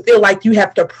having to feel like you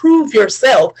have to prove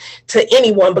yourself to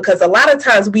anyone. Because a lot of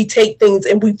times we take things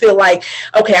and we feel like,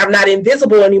 okay, I'm not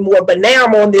invisible anymore, but now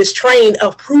I'm on this train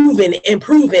of proving and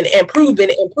proving and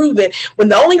proving and proving, when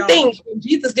the only thing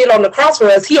Jesus did on the cross for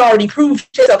us, he already proved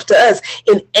himself to us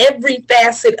in every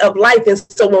facet of life. And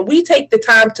so when we take the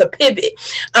time to pivot,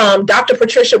 Dr.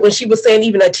 Patricia, when she was saying,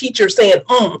 even a teacher saying,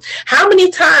 how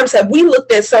many times have we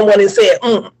looked at someone and said,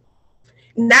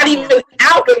 not even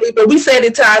outwardly, but we said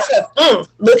it to ourselves,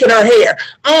 look at her hair,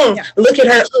 look at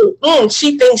her,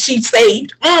 she thinks she's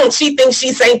saved, she thinks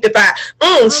she's sanctified,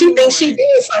 she thinks she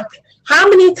did something. How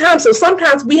many times? So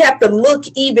sometimes we have to look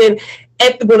even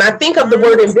when I think of the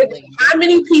word invisible, how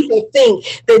many people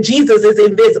think that Jesus is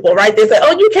invisible, right? They say,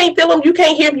 oh, you can't feel him, you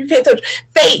can't hear him, you can't touch.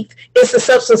 Faith is the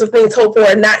substance of things hoped for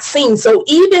and not seen. So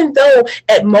even though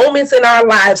at moments in our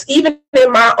lives, even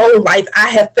in my own life, I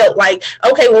have felt like,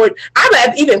 okay, Lord, I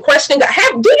have even questioned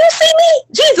God, do you see me?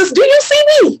 Jesus, do you see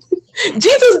me?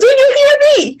 Jesus, do you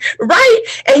hear me? Right?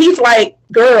 And he's like,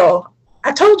 girl,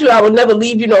 I told you I would never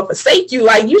leave you nor forsake you.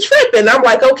 Like, you tripping. I'm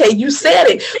like, okay, you said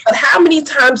it. But how many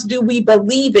times do we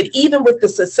believe it, even with the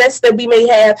success that we may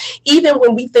have, even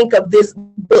when we think of this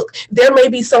book? There may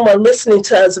be someone listening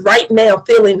to us right now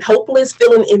feeling hopeless,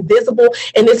 feeling invisible,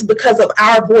 and it's because of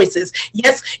our voices.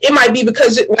 Yes, it might be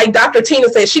because, like Dr. Tina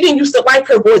said, she didn't used to like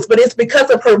her voice, but it's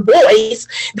because of her voice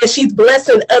that she's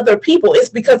blessing other people. It's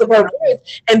because of her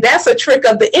voice. And that's a trick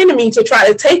of the enemy to try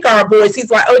to take our voice. He's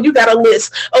like, oh, you got a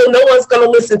list. Oh, no one's going to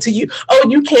listen to you. Oh,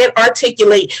 you can't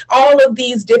articulate, all of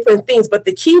these different things. But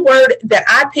the key word that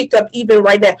I picked up even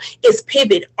right now is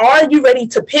pivot. Are you ready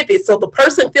to pivot? So the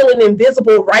person feeling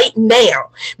invisible right now,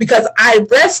 because I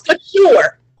rest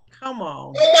assured, come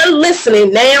on, someone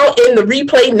listening now in the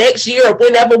replay next year or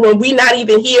whenever, when we not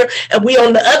even here and we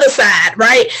on the other side,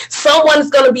 right?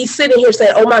 Someone's going to be sitting here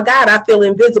saying, oh my God, I feel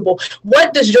invisible.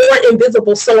 What does your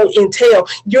invisible soul entail?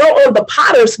 You're on the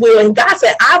potter's wheel, and God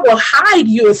said, I will hide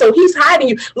you. And so he's hiding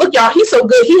you. Look, y'all, he's so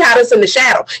good. He hid us in the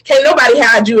shadow. Can't nobody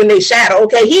hide you in their shadow.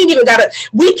 Okay. He ain't even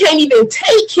we can't even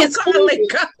take his holy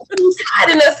God. He's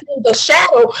hiding us in the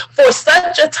shadow for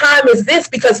such a time as this,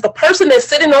 because the person that's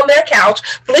sitting on their couch,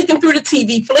 flicking through the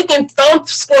TV, flicking, thumb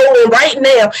scrolling right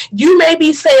now, you may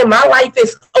be saying, my life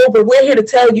is over. We're here to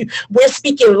tell you, we're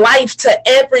speaking life to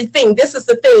everything. This is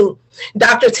the thing.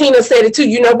 Dr. Tina said it too.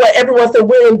 You know what? Everyone said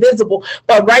we're invisible.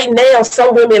 But right now,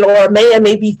 some women or a man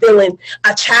may be feeling,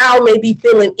 a child may be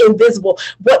feeling invisible.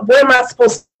 Where am I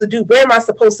supposed to do? Where am I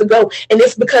supposed to go? And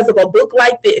it's because of a book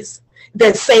like this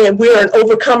that's saying we're an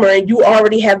overcomer and you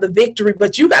already have the victory,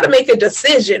 but you got to make a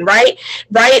decision, right?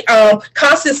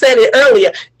 Constance said it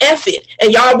earlier, F it.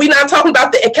 And y'all, we're not talking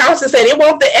about Constance said it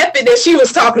won't the F it that she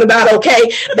was talking about, okay?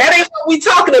 That ain't what we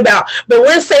talking about. But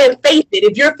we're saying faith it.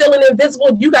 If you're feeling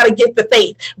invisible, you got to get the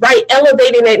faith, right?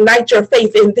 Elevate and ignite your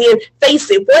faith and then face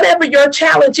it. Whatever your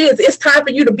challenge is, it's time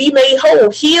for you to be made whole.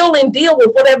 Heal and deal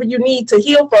with whatever you need to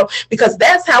heal from, because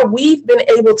that's how we've been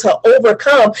able to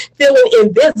overcome feeling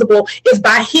invisible, is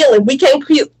by healing. We can't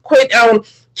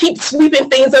keep sweeping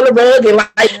things on the rug and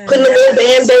like putting a little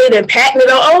band-aid and patting it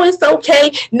on. Oh, it's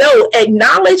okay. No,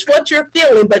 acknowledge what you're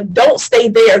feeling, but don't stay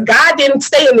there. God didn't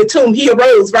stay in the tomb. He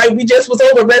arose, right? We just was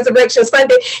over Resurrection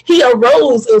Sunday. He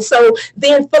arose, and so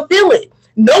then fulfill it.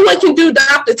 No one can do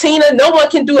Dr. Tina. No one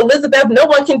can do Elizabeth. No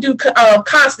one can do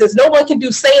Constance. No one can do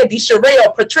Sandy,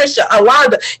 Sherelle, Patricia,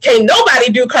 Alonda. Can't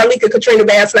nobody do Carlika, Katrina,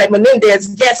 Bass, like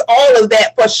Menendez. Yes, all of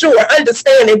that for sure.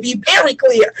 Understand and be very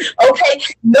clear. Okay.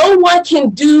 No one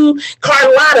can do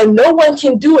Carlotta. No one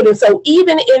can do it. And so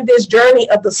even in this journey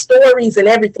of the stories and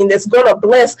everything that's going to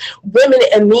bless women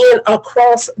and men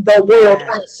across the world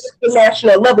on an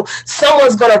international level,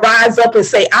 someone's going to rise up and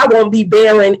say, I won't be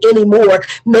barren anymore.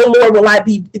 No more will I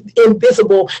be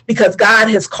invisible, because God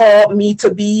has called me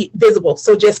to be visible.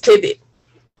 So just pivot.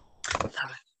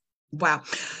 Wow.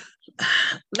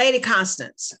 Lady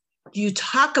Constance, you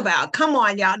talk about, come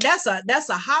on, y'all. That's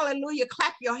a hallelujah.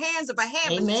 Clap your hands. If I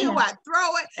had Amen. with you, I'd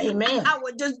throw it. Amen. I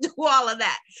would just do all of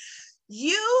that.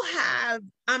 You have,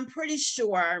 I'm pretty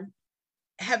sure,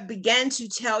 have began to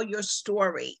tell your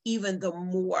story even the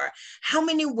more. How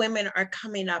many women are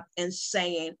coming up and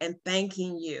saying and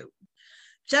thanking you?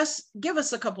 Just give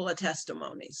us a couple of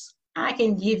testimonies. I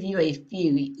can give you a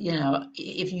few. You know,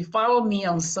 if you follow me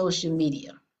on social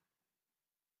media,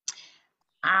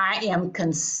 I am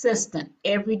consistent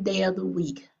every day of the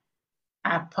week.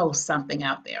 I post something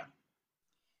out there.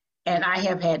 And I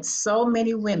have had so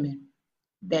many women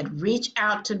that reach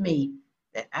out to me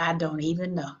that I don't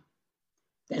even know,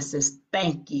 that says,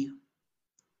 thank you.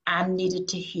 I needed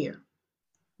to hear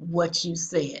what you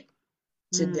said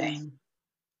today.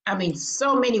 I mean,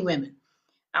 so many women.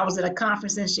 I was at a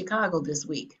conference in Chicago this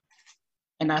week,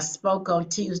 and I spoke on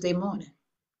Tuesday morning.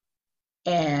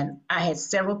 And I had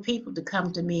several people to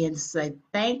come to me and say,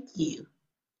 thank you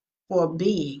for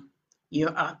being your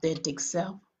authentic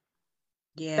self.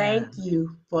 Yeah. Thank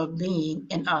you for being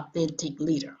an authentic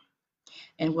leader.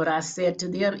 And what I said to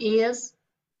them is,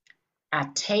 I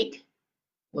take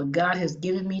what God has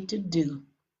given me to do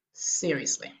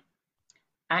seriously.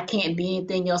 I can't be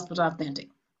anything else but authentic.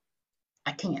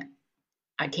 I can't.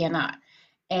 I cannot.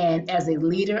 And as a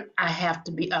leader, I have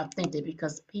to be authentic,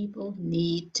 because people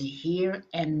need to hear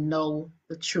and know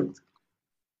the truth.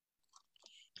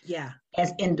 Yeah.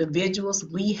 As individuals,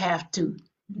 we have to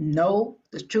know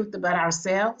the truth about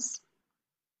ourselves,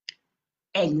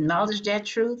 acknowledge that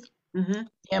truth,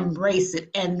 embrace it,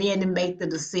 and then to make the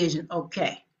decision,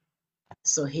 okay,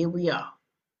 so here we are.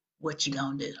 What you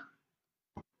gonna do?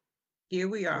 Here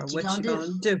we are. What you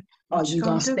gonna do? Are you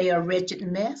gonna stay a wretched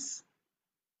mess?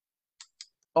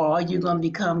 Or are you gonna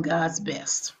become God's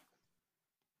best?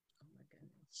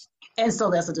 And so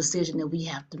that's a decision that we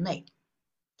have to make.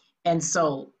 And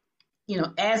so, you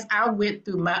know, as I went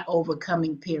through my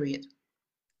overcoming period,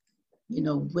 you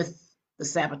know, with the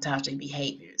sabotaging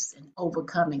behaviors and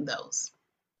overcoming those,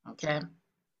 okay?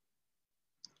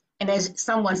 And as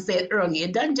someone said earlier,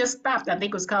 it doesn't just stop. I think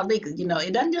it was called Lika, you know,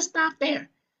 it doesn't just stop there.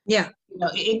 Yeah. You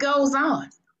know, it goes on.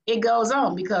 It goes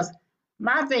on because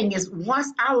my thing is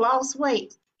once I lost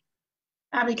weight,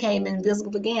 I became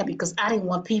invisible again because I didn't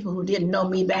want people who didn't know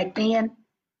me back then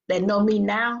that know me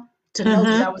now to know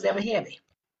that I was ever heavy.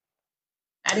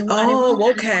 I didn't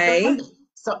want okay.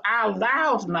 So I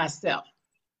allowed myself.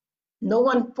 No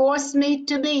one forced me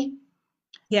to be.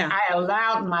 Yeah. I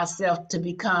allowed myself to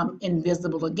become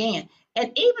invisible again.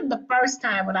 And even the first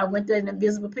time when I went through an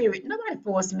invisible period, nobody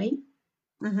forced me.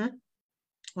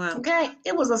 Wow. Okay.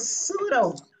 It was a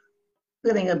pseudo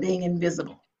feeling of being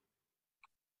invisible.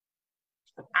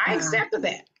 I accepted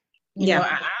that. You know,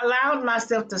 I allowed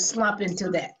myself to slump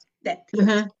into that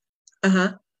pit.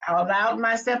 I allowed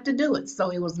myself to do it. So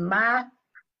it was my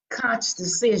conscious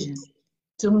decision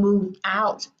to move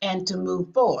out and to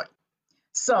move forward.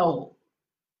 So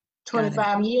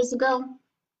 25 years ago,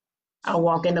 I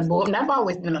walk in the board, and I've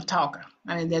always been a talker.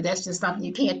 I mean, that's just something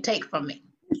you can't take from me.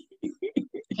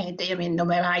 I mean, no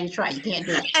matter how you try, you can't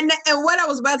do it. And what I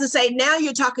was about to say, now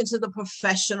you're talking to the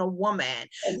professional woman.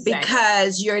 Exactly.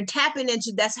 Because you're tapping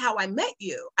into, that's how I met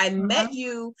you. I met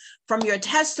you from your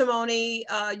testimony.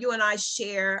 You and I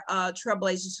share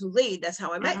Trailblazers Who Lead. That's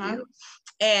how I met you.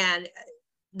 And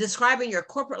describing your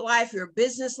corporate life, your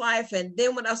business life. And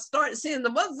then when I started seeing the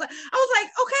mothers, I was like,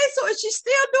 okay, so is she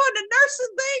still doing the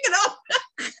nursing thing and all?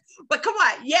 But come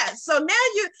on, yes. So now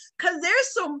because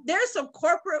there's some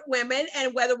corporate women,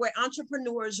 and whether we're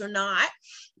entrepreneurs or not,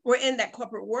 we're in that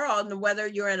corporate world, and whether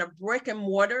you're in a brick and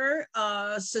mortar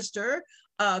sister,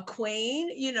 queen,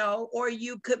 you know, or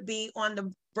you could be on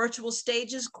the virtual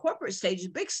stages, corporate stages,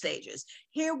 big stages.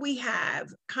 Here we have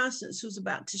Constance, who's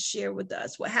about to share with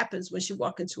us what happens when she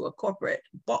walks into a corporate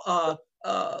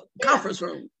conference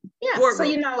room. Yeah. So,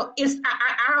 you know,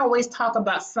 I always talk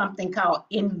about something called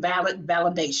invalid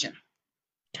validation.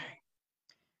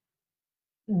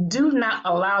 Do not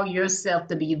allow yourself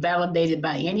to be validated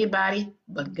by anybody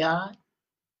but God,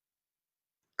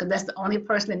 because that's the only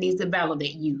person that needs to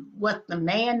validate you. What the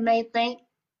man may think,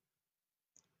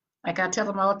 like I tell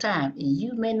them all the time,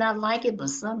 you may not like it, but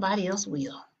somebody else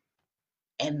will.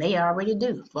 And they already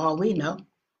do, for all we know.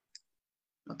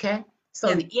 Okay?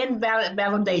 So the invalid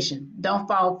validation, don't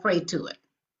fall prey to it.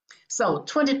 So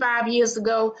 25 years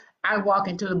ago, I walk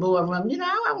into the boardroom, you know,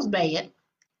 I was bad.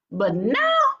 But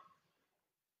now,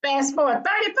 fast forward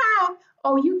 35,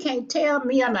 oh, you can't tell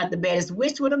me I'm not the baddest.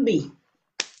 Which would it be?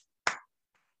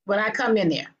 When I come in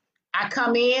there, I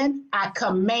come in, I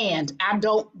command. I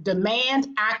don't demand,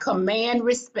 I command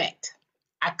respect.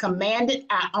 I command it,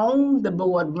 I own the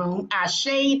boardroom, I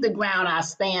shade the ground I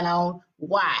stand on.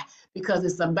 Why? Because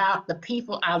it's about the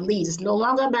people I lead. It's no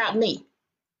longer about me.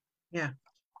 Yeah.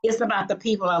 It's about the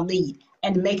people I lead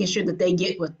and making sure that they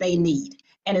get what they need.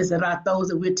 And it's about those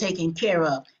that we're taking care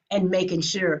of and making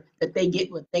sure that they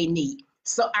get what they need.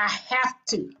 So I have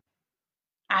to.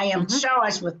 I am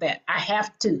charged with that. I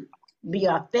have to be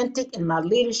authentic in my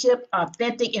leadership,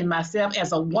 authentic in myself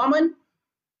as a woman,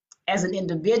 as an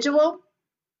individual.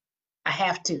 I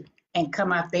have to, and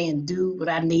come out there and do what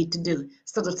I need to do.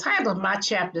 So the title of my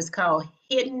chapter is called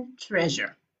Hidden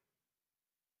Treasure.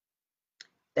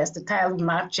 That's the title of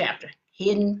my chapter,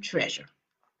 Hidden Treasure.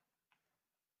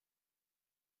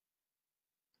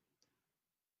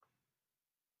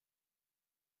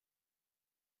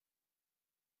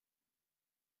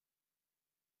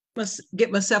 Must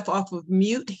get myself off of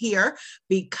mute here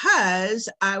because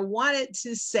I wanted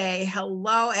to say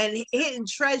hello and hidden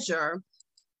treasure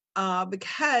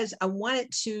because I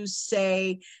wanted to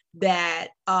say that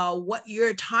what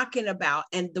you're talking about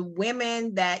and the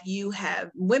women that you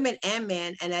have, women and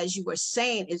men, and as you were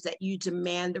saying, is that you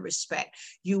demand the respect.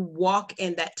 You walk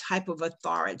in that type of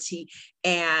authority,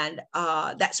 and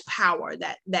that's power,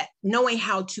 that knowing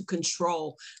how to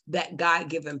control that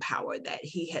God-given power that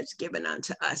he has given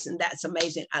unto us. And that's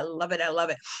amazing. I love it. I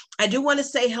love it. I do want to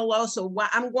say hello. So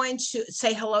I'm going to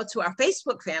say hello to our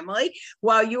Facebook family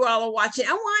while you all are watching.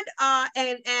 I want,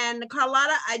 and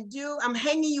Carlotta, I'm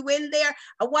hanging you you in there.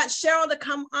 I want Cheryl to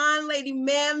come on, Lady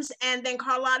Mims, and then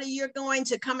Carlotta, you're going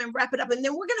to come and wrap it up. And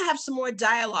then we're going to have some more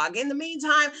dialogue. In the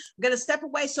meantime, I'm going to step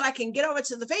away so I can get over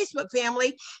to the Facebook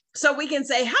family so we can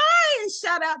say hi and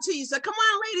shout out to you. So come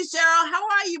on, Lady Cheryl. How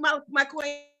are you, my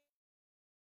queen?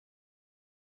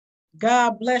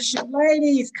 God bless you,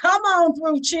 ladies. Come on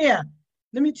through, cheer.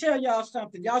 Let me tell y'all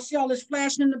something. Y'all see all this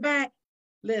flashing in the back?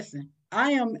 Listen,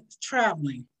 I am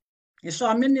traveling. And so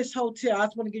I'm in this hotel. I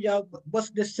just want to give y'all what's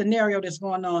this scenario that's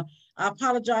going on. I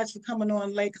apologize for coming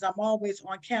on late because I'm always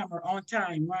on camera, on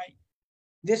time, right?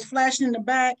 This flashing in the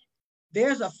back,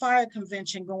 there's a fire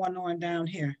convention going on down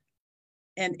here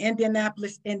in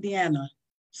Indianapolis, Indiana.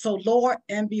 So Lord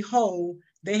and behold,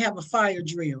 they have a fire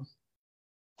drill.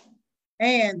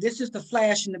 And this is the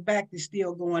flash in the back that's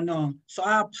still going on. So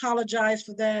I apologize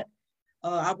for that.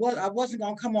 I wasn't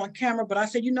gonna come on camera, but I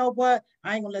said, you know what?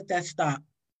 I ain't gonna let that stop.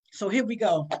 So here we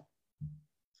go.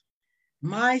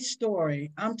 My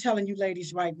story, I'm telling you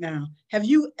ladies right now, have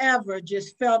you ever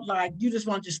just felt like you just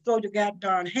want to just throw your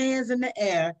goddamn hands in the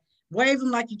air, wave them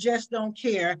like you just don't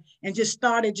care, and just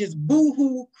started just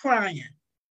boo-hoo crying?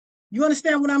 You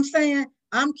understand what I'm saying?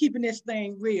 I'm keeping this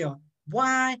thing real.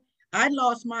 Why? I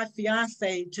lost my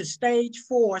fiance to stage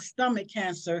 4 stomach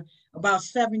cancer about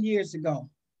 7 years ago,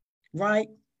 right?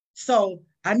 So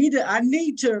I need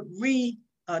to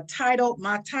re-title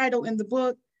my title in the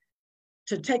book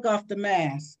to Take Off the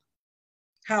Mask.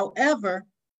 However,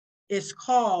 it's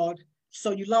called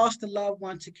So You Lost a Loved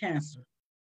One to Cancer.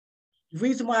 The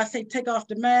reason why I say take off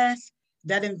the mask,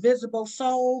 that invisible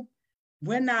soul,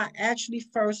 when I actually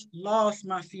first lost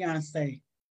my fiance,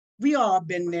 we all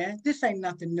been there. This ain't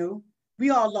nothing new. We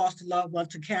all lost a loved one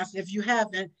to cancer. If you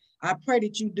haven't, I pray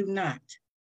that you do not.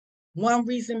 One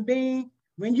reason being,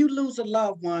 when you lose a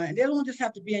loved one, and they don't just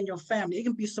have to be in your family, it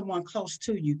can be someone close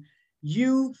to you,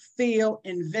 you feel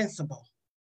invincible.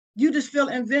 You just feel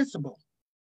invincible.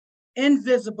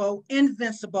 Invisible,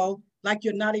 invincible, like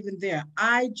you're not even there.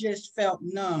 I just felt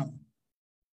numb.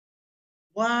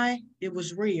 Why? It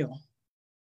was real.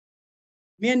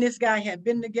 Me and this guy had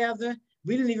been together.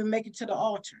 We didn't even make it to the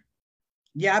altar.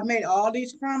 Yeah, I made all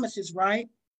these promises, right?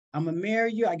 I'm gonna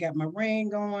marry you. I got my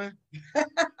ring on.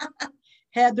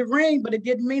 Had the ring, but it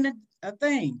didn't mean a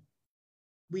thing.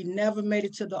 We never made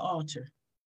it to the altar.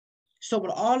 So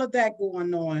with all of that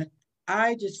going on,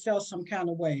 I just felt some kind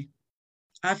of way.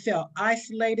 I felt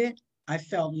isolated. I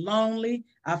felt lonely.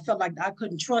 I felt like I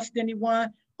couldn't trust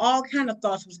anyone. All kind of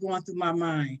thoughts was going through my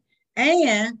mind.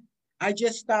 And I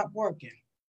just stopped working.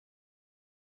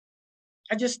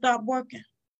 I just stopped working.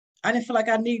 I didn't feel like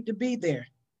I needed to be there.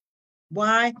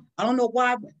 Why? I don't know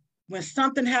why. When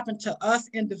something happened to us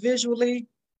individually,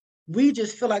 we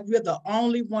just feel like we're the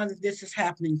only one that this is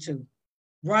happening to,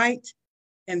 right?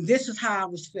 And this is how I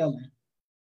was feeling.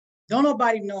 Don't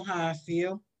nobody know how I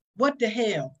feel. What the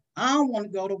hell? I don't want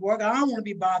to go to work. I don't want to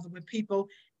be bothered with people.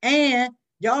 And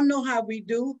y'all know how we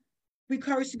do. We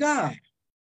curse God.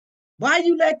 Why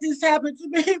you let this happen to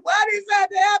me? Why this had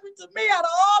to happen to me out of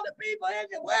all the people in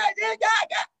the world?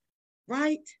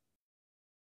 Right?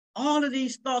 All of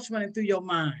these thoughts running through your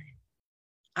mind.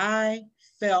 I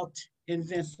felt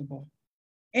invincible,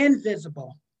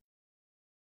 invisible.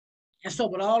 And so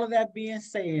with all of that being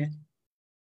said,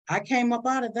 I came up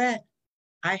out of that.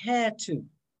 I had to.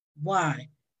 Why?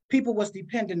 People was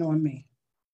depending on me.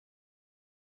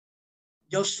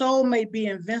 Your soul may be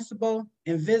invisible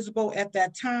at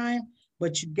that time,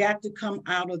 but you got to come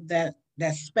out of that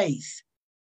space.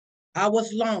 I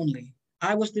was lonely.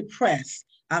 I was depressed.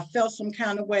 I felt some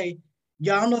kind of way. I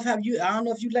don't know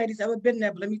if you ladies ever been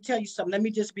there, but let me tell you something. Let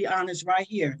me just be honest right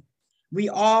here. We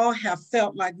all have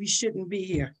felt like we shouldn't be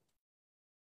here.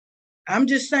 I'm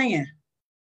just saying,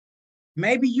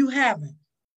 maybe you haven't,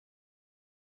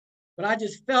 but I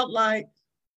just felt like,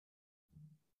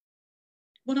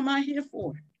 what am I here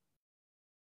for?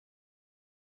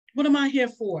 What am I here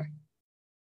for?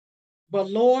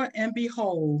 But Lord and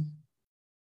behold,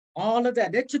 all of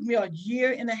that took me 1.5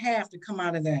 years to come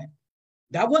out of that.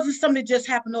 That wasn't something that just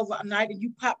happened overnight and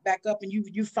you pop back up and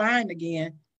you fine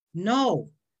again. No,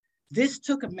 this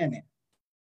took a minute.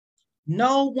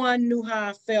 No one knew how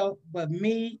I felt but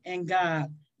me and God.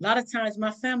 A lot of times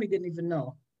my family didn't even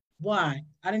know. Why?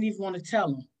 I didn't even want to tell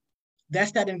them.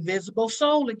 That's that invisible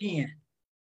soul again.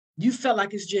 You felt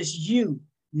like it's just you.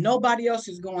 Nobody else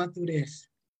is going through this.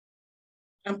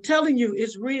 I'm telling you,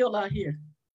 it's real out here.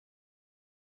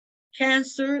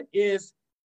 Cancer is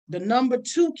the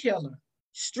 #2 killer.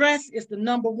 Stress is the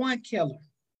 #1 killer.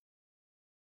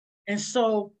 And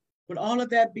so with all of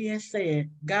that being said,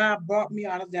 God brought me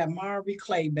out of that miry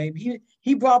clay, baby.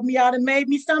 He brought me out and made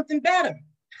me something better.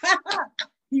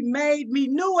 He made me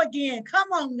new again.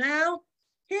 Come on now.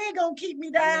 He ain't gonna keep me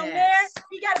down Yes. there.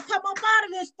 He got to come up out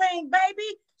of this thing,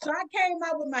 baby. So I came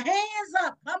out with my hands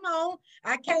up. Come on.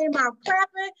 I came out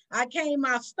clapping. I came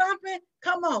out stomping.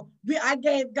 Come on. I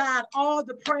gave God all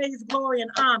the praise, glory,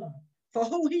 and honor for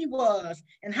who he was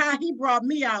and how he brought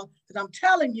me out. Because I'm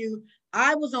telling you,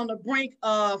 I was on the brink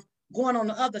of going on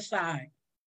the other side.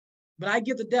 But I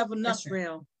give the devil nothing. That's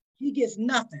real. He gets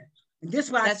nothing. And this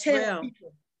is what That's I tell real.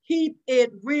 people. Keep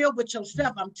it real with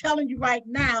yourself. I'm telling you right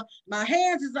now, my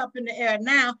hands is up in the air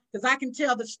now because I can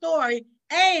tell the story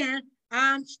and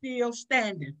I'm still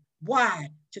standing. Why?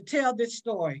 To tell this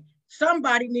story.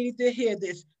 Somebody needed to hear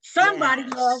this. Somebody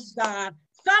loves God.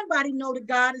 Somebody know that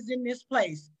God is in this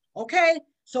place. Okay?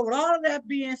 So with all of that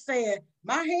being said,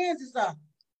 my hands is up.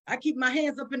 I keep my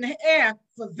hands up in the air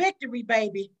for victory,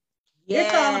 baby. Yes.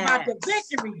 It's all about the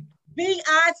victory.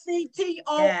 VICTOR.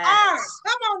 Yes.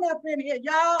 Come on up in here,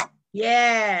 y'all.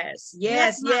 Yes,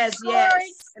 yes, yes, yes.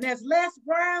 And as Les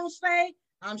Brown say,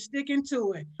 I'm sticking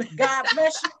to it. God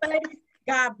bless you, ladies.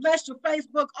 God bless your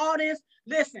Facebook audience.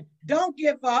 Listen, don't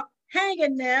give up. Hang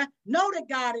in there. Know that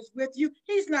God is with you.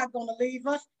 He's not going to leave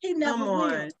us. He never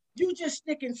will. You just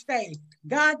stick and stay.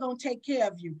 God gonna take care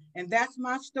of you. And that's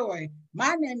my story.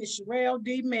 My name is Sherelle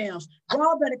D. Mills.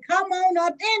 Y'all better come on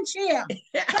up and cheer.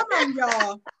 Come on,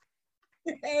 y'all.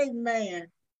 Amen.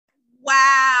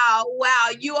 Wow, wow.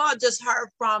 You all just heard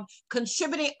from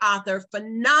contributing author,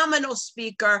 phenomenal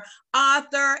speaker,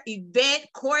 author, event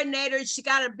coordinator. She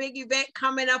got a big event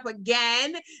coming up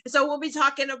again. So we'll be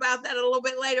talking about that a little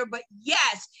bit later. But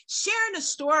yes, sharing a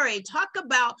story, talk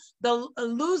about the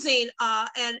losing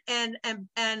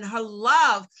and her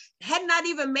love, had not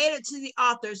even made it to the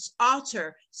author's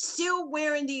altar, still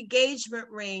wearing the engagement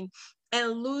ring,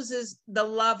 and loses the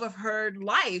love of her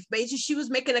life. Basically, she was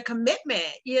making a commitment,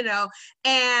 you know,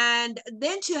 and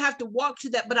then to have to walk through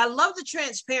that. But I love the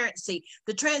transparency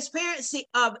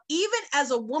of, even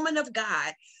as a woman of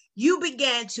God, you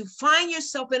began to find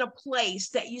yourself in a place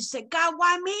that you said, God,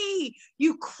 why me?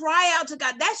 You cry out to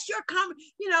God. That's your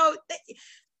you know,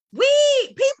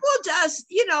 people just,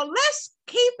 you know, let's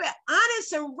keep it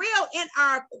honest and real in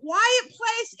our quiet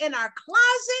place, in our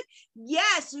closet.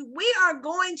 Yes, we are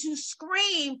going to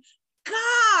scream,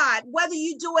 God, whether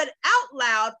you do it out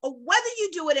loud or whether you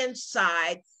do it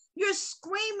inside, you're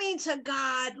screaming to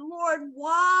God, Lord,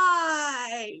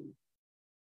 why?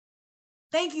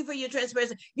 Thank you for your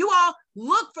transparency. You all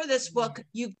look for this book.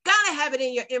 You've got to have it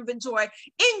in your inventory,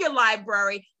 in your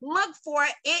library. Look for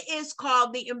it. It is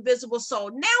called The Invisible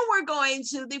Soul. Now we're going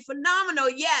to the phenomenal,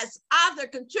 yes, author,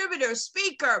 contributor,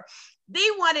 speaker,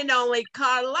 the one and only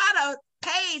Carlotta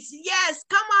Pace. Yes,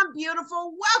 come on,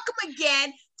 beautiful. Welcome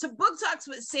again to Book Talks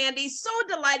with Sandy. So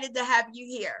delighted to have you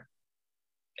here.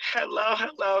 Hello,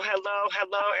 hello, hello,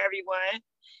 hello, everyone.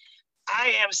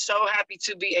 I am so happy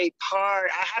to be a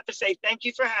part. I have to say thank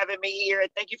you for having me here, and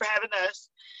thank you for having us.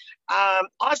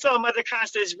 Also, Mother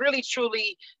Constance, really,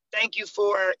 truly, thank you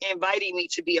for inviting me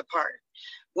to be a part.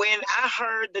 When I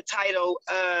heard the title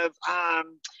of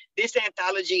this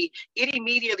anthology, it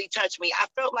immediately touched me. I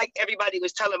felt like everybody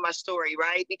was telling my story,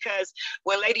 right? Because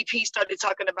when Lady P started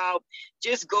talking about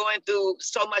just going through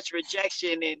so much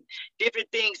rejection and different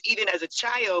things, even as a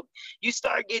child, you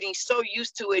start getting so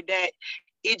used to it that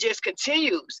it just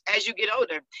continues as you get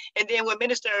older. And then when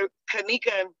Minister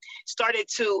Kanika started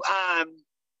to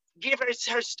give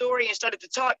her story and started to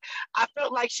talk, I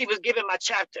felt like she was giving my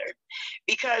chapter,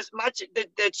 because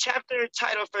the chapter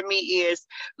title for me is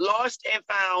Lost and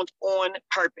Found on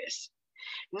Purpose.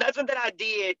 Nothing that I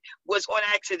did was on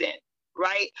accident,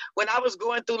 right? When I was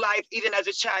going through life, even as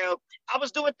a child, I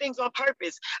was doing things on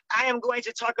purpose. I am going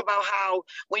to talk about how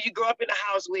when you grow up in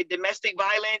a house with domestic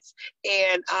violence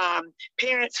and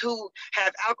parents who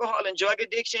have alcohol and drug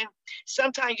addiction,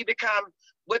 sometimes you become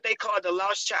what they call the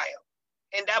lost child.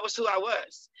 And that was who I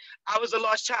was. I was a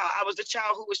lost child. I was the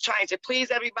child who was trying to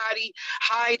please everybody,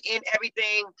 hide in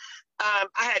everything. I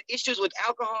had issues with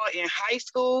alcohol in high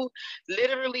school,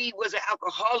 literally was an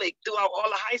alcoholic throughout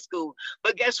all of high school.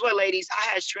 But guess what, ladies? I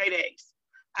had straight A's.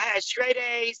 I had straight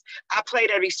A's. I played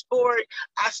every sport.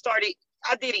 I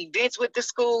did events with the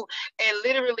school, and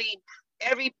literally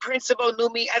every principal knew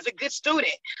me as a good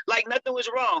student, like nothing was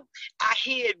wrong. I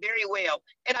hid very well,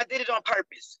 and I did it on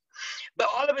purpose. But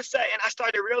all of a sudden, I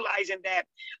started realizing that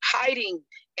hiding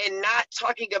and not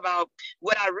talking about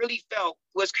what I really felt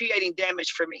was creating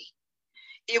damage for me.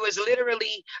 It was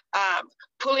literally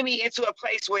pulling me into a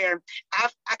place where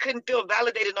I couldn't feel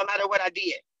validated no matter what I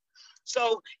did.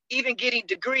 So even getting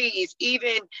degrees,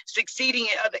 even succeeding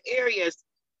in other areas,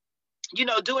 you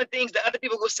know, doing things that other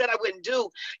people who said I wouldn't do,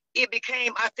 it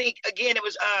became, I think, again, it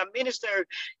was a minister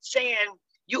saying,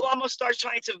 you almost start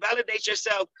trying to validate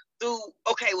yourself through,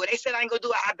 okay, well, they said I ain't gonna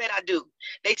do it, I bet I do.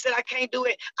 They said I can't do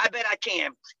it, I bet I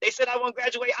can. They said I won't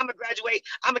graduate, I'm gonna graduate,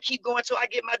 I'm gonna keep going till I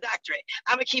get my doctorate.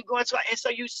 I'm gonna keep going till and so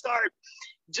you start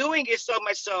doing it so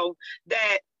much so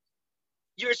that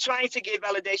you're trying to get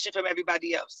validation from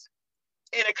everybody else.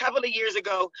 And a couple of years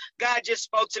ago, God just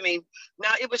spoke to me.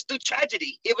 Now, it was through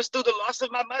tragedy. It was through the loss of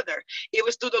my mother. It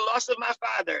was through the loss of my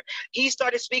father. He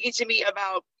started speaking to me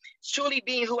about truly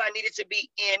being who I needed to be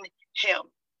in him.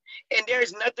 And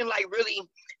there's nothing like really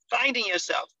finding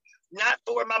yourself, not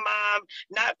for my mom,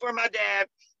 not for my dad,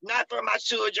 not for my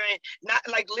children, not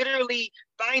like literally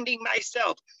finding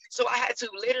myself. So I had to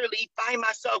literally find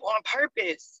myself on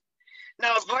purpose.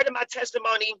 Now, part of my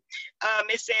testimony,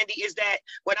 Miss Sandy, is that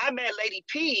when I met Lady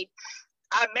P,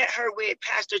 I met her with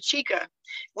Pastor Chica,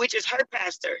 which is her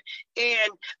pastor.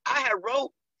 And I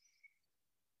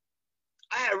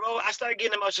started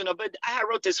getting emotional, but I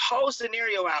wrote this whole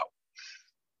scenario out.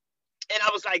 And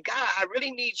I was like, God, I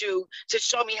really need you to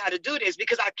show me how to do this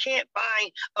because I can't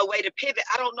find a way to pivot.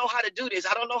 I don't know how to do this.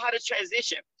 I don't know how to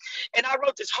transition. And I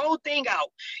wrote this whole thing out.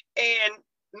 And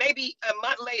maybe a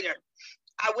month later,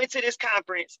 I went to this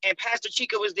conference and Pastor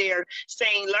Chica was there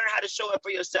saying, learn how to show up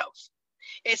for yourself.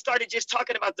 And started just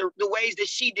talking about the ways that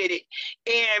she did it.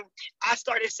 And I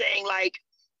started saying, like,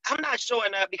 I'm not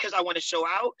showing up because I want to show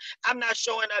out. I'm not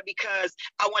showing up because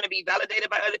I want to be validated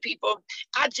by other people.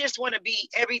 I just want to be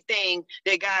everything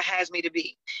that God has me to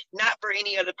be, not for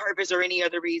any other purpose or any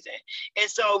other reason. And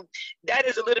so that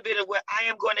is a little bit of what I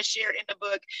am going to share in the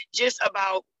book, just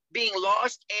about being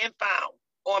lost and found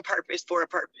on purpose for a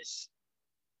purpose.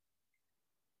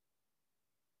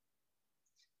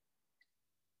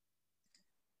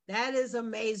 That is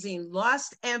amazing.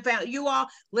 Lost and found. You all,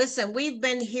 listen, we've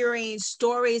been hearing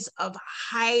stories of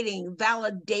hiding,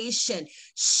 validation,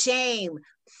 shame,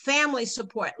 family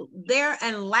support, there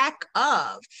and lack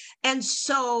of. And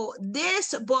so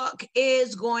this book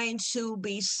is going to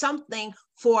be something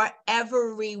for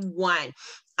everyone.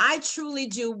 I truly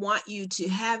do want you to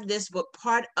have this book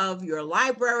part of your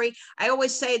library. I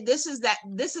always say this is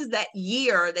that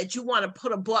year that you want to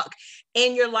put a book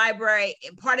in your library,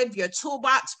 part of your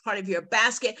toolbox, part of your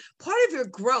basket, part of your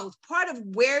growth, part of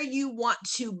where you want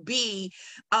to be.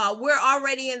 We're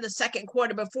already in the second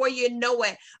quarter. Before you know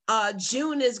it,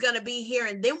 June is going to be here,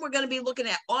 and then we're going to be looking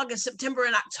at August, September,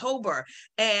 and October.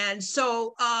 And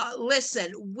so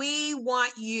listen, we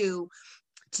want you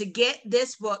to get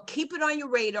this book, keep it on your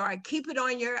radar, keep it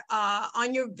on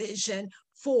your vision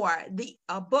for the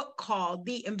book called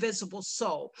The Invisible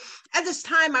Soul. At this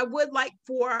time, I would like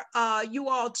for you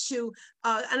all to,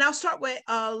 and I'll start with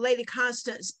Lady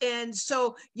Constance. And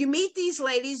so you meet these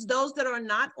ladies, those that are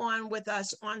not on with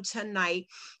us on tonight,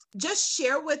 just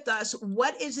share with us,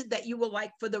 what is it that you would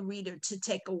like for the reader to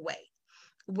take away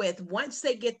with once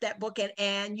they get that book in,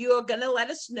 and you're going to let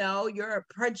us know your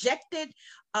projected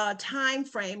time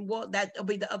frame. Well, that'll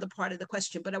be the other part of the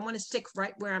question, but I want to stick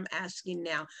right where I'm asking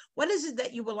now. What is it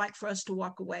that you would like for us to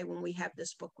walk away when we have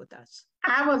this book with us?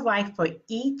 I would like for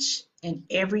each and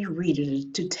every reader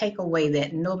to take away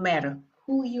that no matter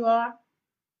who you are,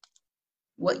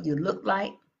 what you look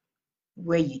like,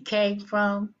 where you came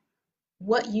from,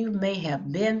 what you may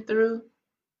have been through,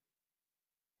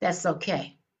 that's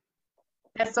okay.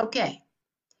 That's okay.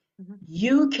 Mm-hmm.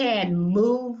 You can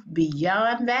move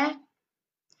beyond that.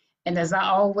 And as I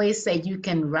always say, you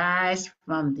can rise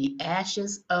from the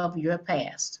ashes of your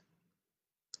past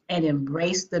and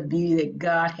embrace the beauty that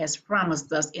God has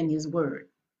promised us in his word.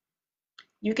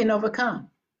 You can overcome.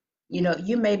 You know,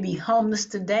 you may be homeless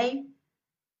today,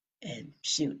 and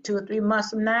shoot, 2 or 3 months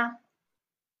from now,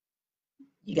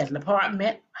 you got an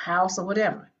apartment, house, or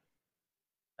whatever.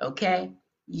 Okay?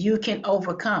 You can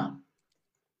overcome.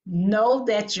 Know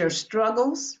that your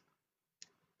struggles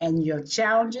and your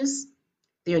challenges,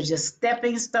 they're just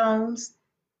stepping stones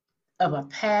of a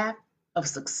path of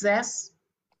success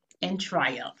and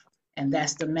triumph. And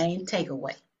that's the main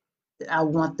takeaway that I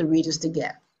want the readers to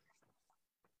get.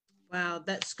 Wow,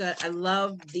 that's good. I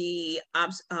love the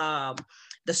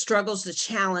struggles, the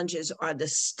challenges are the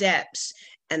steps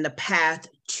and the path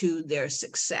to their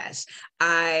success.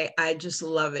 I just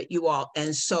love it, you all.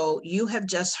 And so you have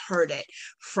just heard it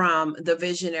from the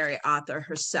visionary author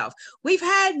herself. We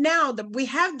have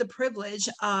the privilege.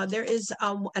 There is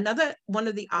another one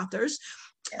of the authors.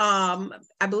 Yes.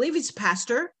 I believe it's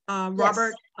Pastor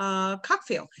Robert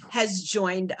Cockfield has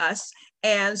joined us.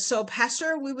 And so,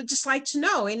 Pastor, we would just like to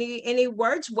know any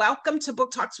words. Welcome to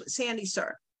Book Talks with Sandy,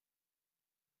 sir.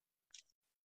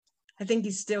 I think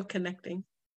he's still connecting.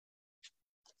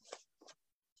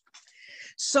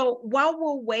 So while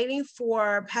we're waiting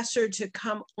for Pastor to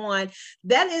come on,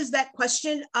 that is that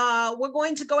question. We're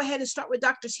going to go ahead and start with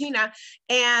Dr. Tina.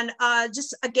 And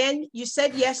just again, you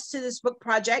said yes to this book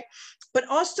project, but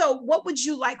also what would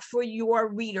you like for your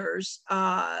readers?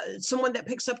 Someone that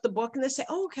picks up the book and they say,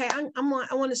 oh, okay, I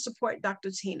want to support Dr.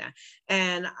 Tina.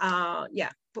 And yeah,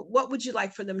 but what would you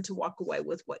like for them to walk away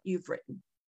with what you've written?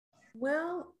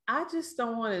 Well, I just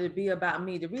don't want it to be about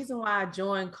me. The reason why I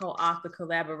joined co-author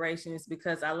collaboration is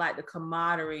because I like the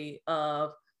camaraderie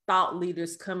of thought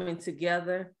leaders coming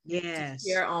together to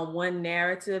share on one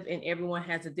narrative, and everyone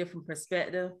has a different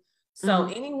perspective. So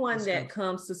anyone that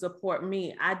comes to support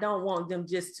me, I don't want them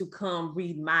just to come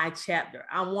read my chapter.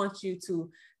 I want you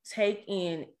to take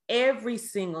in every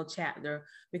single chapter,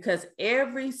 because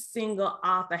every single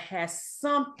author has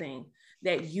something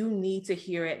that you need to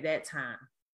hear at that time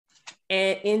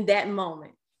and in that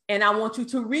moment. And I want you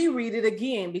to reread it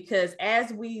again, because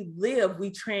as we live,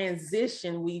 we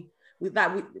transition, we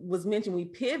like was mentioned, we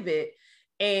pivot,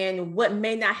 and what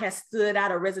may not have stood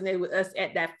out or resonated with us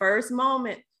at that first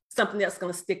moment, something else is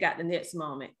going to stick out the next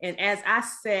moment. And as I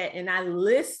sat and I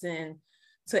listened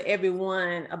to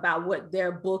everyone about what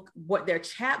their book, what their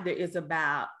chapter is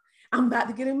about, I'm about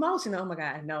to get emotional. Oh my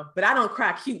God, no, but I don't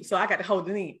cry cute, so I got to hold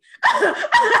it in.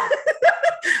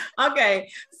 Okay,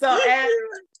 so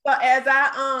as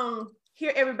I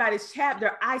hear everybody's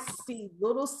chapter, I see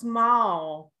little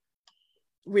small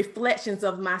reflections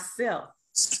of myself.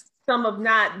 Some of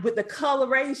not with the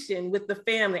coloration with the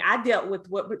family. I dealt with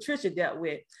what Patricia dealt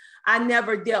with. I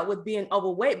never dealt with being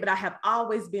overweight, but I have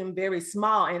always been very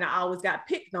small, and I always got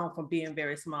picked on for being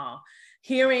very small.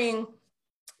 Hearing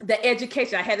the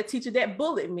education, I had a teacher that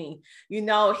bullied me, you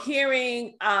know,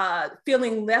 hearing,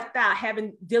 feeling left out,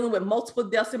 dealing with multiple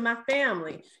deaths in my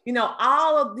family, you know,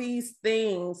 all of these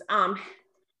things. I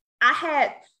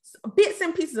had bits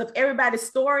and pieces of everybody's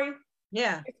story.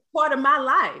 Yeah. It's part of my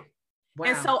life. Wow.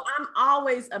 And so I'm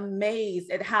always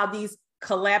amazed at how these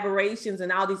collaborations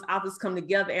and all these authors come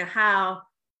together, and how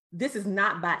this is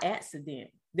not by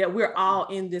accident that we're all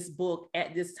in this book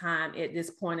at this time, at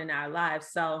this point in our lives.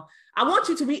 So I want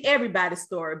you to read everybody's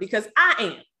story, because I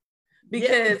am.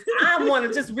 Because I want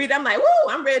to just read. I'm like, whoo,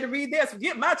 I'm ready to read this.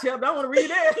 Forget my chapter. I want to read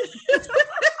that.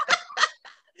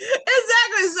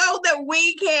 Exactly, so that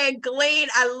we can glean.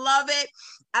 I love it.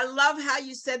 I love how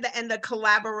you said that, and the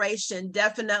collaboration,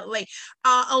 definitely.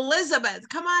 Elizabeth,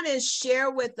 come on and share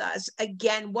with us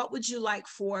again, what would you like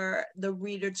for the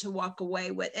reader to walk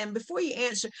away with? And before you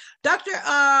answer, Pastor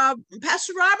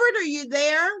Robert, are you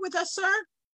there with us, sir?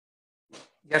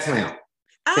 Yes, ma'am.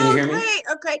 Can you hear me?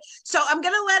 Okay. So I'm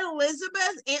going to let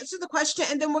Elizabeth answer the question,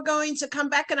 and then we're going to come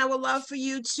back, and I would love for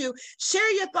you to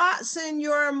share your thoughts and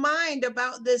your mind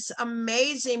about this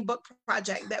amazing book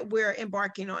project that we're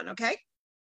embarking on, okay?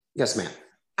 Yes, ma'am.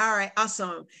 All right,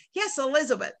 awesome. Yes,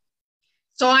 Elizabeth.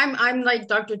 So I'm like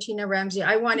Dr. Tina Ramsey.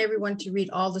 I want everyone to read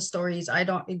all the stories.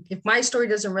 If my story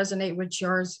doesn't resonate with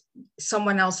yours,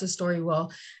 someone else's story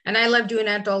will. And I love doing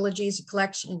anthologies,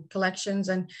 collections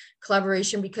and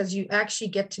collaboration, because you actually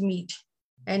get to meet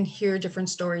and hear different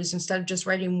stories. Instead of just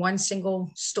writing one single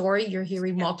story, you're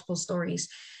hearing multiple stories.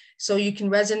 So you can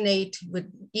resonate with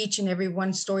each and every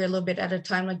one story a little bit at a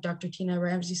time, like Dr. Tina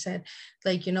Ramsey said.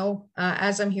 Like, you know,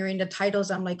 as I'm hearing the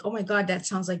titles, I'm like, oh my God, that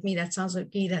sounds like me. That sounds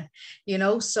like me. That, you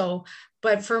know, so,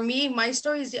 but for me, my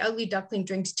story is The Ugly Duckling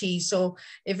Drinks Tea. So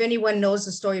if anyone knows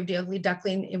the story of the ugly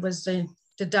duckling, it was the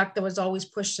duck that was always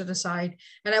pushed to the side.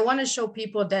 And I want to show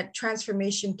people that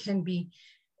transformation can be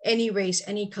any race,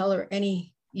 any color,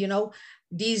 any, you know,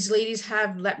 these ladies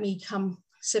have let me come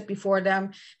sit before them,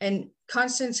 and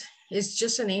Constance is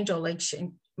just an angel. Like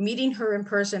meeting her in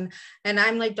person, and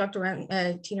I'm like Dr.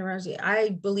 Tina Ramsey, I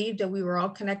believe that we were all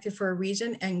connected for a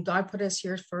reason, and God put us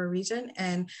here for a reason,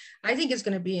 and I think it's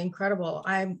going to be incredible.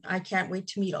 I can't wait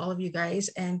to meet all of you guys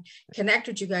and connect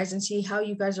with you guys and see how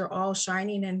you guys are all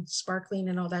shining and sparkling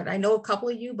and all that. I know a couple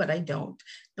of you, but I don't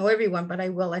know everyone, but I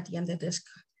will at the end of this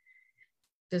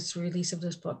release of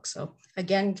this book. So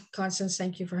again, Constance,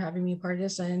 thank you for having me part of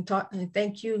this, and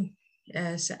thank you,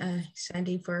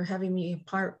 Sandy, for having me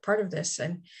part of this.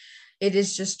 And it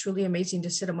is just truly amazing to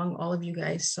sit among all of you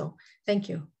guys. So thank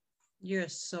you. You're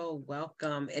so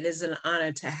welcome. It is an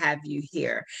honor to have you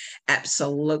here.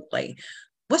 Absolutely.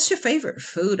 What's your favorite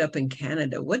food up in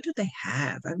Canada? What do they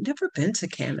have? I've never been to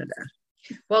Canada.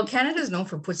 Well, Canada is known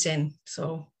for poutine,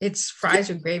 so it's fries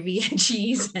with gravy and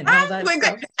cheese and all that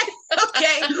stuff.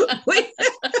 Okay.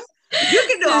 You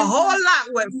can do a whole lot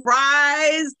with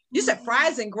fries. You said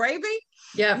fries and gravy?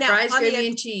 Yeah, now, fries, gravy,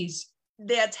 and cheese.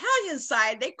 the Italian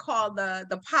side, they call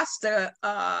the pasta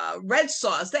red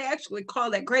sauce. They actually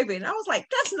call that gravy. And I was like,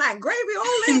 that's not gravy.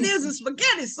 All it is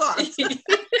spaghetti sauce.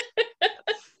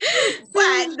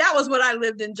 But that was when I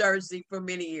lived in Jersey for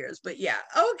many years. But yeah,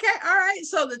 okay, all right.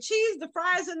 So the cheese, the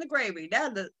fries, and the gravy.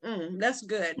 That's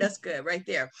good. That's good right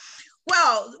there.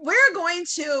 Well, we're going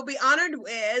to be honored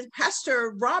with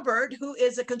Pastor Robert, who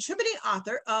is a contributing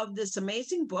author of this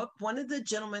amazing book, one of the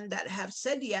gentlemen that have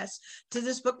said yes to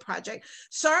this book project.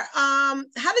 Sir, how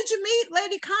did you meet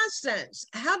Lady Constance?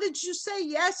 How did you say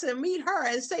yes and meet her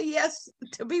and say yes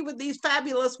to be with these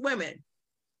fabulous women?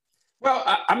 Well,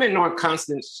 I've been knowing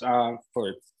Constance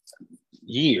for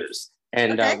years,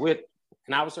 and okay.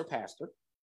 And I was her pastor,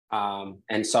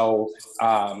 and so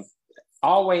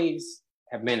always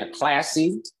have been a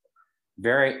classy,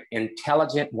 very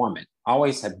intelligent woman.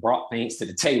 Always have brought things to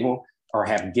the table or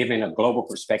have given a global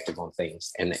perspective on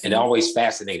things, and it always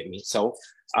fascinated me. So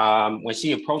when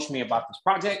she approached me about this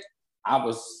project, I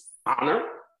was honored,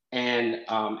 and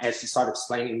as she started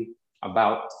explaining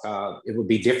about it would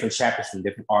be different chapters from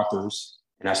different authors,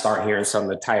 and I started hearing some of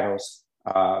the titles,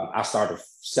 I started to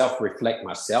self-reflect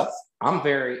myself. I'm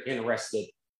very interested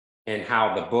in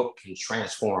how the book can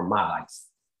transform my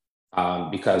life,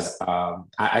 because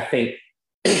I think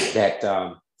that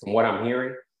from what I'm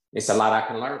hearing, it's a lot I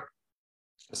can learn.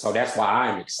 So that's why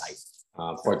I'm excited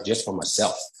for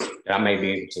myself, that I may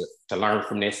be able to learn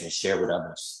from this and share with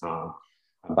others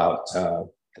about the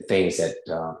things that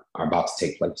are about to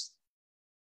take place.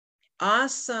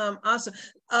 Awesome.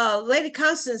 Lady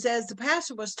Constance, as the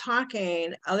pastor was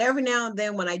talking, every now and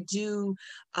then when I do,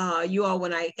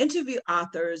 when I interview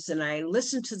authors and I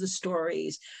listen to the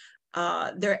stories,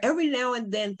 every now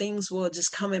and then things will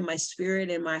just come in my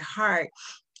spirit and my heart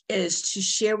is to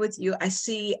share with you. I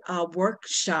see a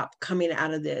workshop coming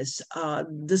out of this.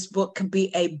 This book could be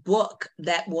a book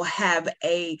that will have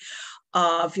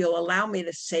if you'll allow me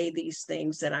to say these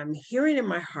things that I'm hearing in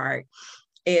my heart,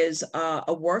 is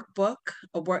a workbook,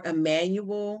 a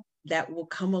manual that will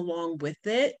come along with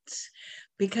it,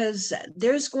 because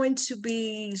there's going to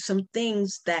be some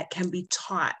things that can be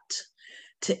taught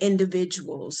to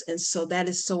individuals. And so that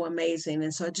is so amazing.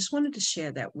 And so I just wanted to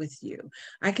share that with you.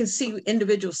 I can see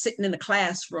individuals sitting in a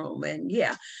classroom and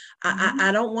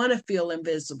I don't want to feel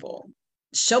invisible.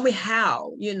 Show me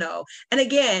how, And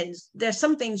again, there's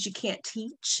some things you can't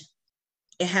teach.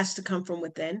 It has to come from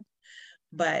within.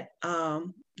 But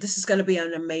this is going to be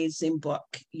an amazing book,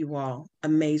 you all.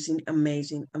 Amazing,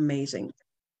 amazing, amazing.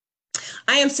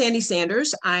 I am Sandy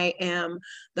Sanders. I am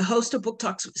the host of Book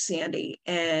Talks with Sandy,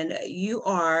 and you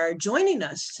are joining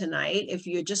us tonight. If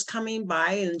you're just coming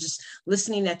by and just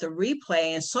listening at the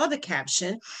replay and saw the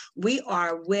caption, we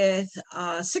are with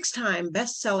six-time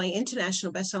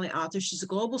international best-selling author. She's a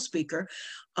global speaker,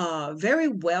 very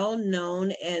well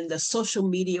known in the social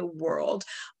media world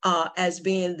as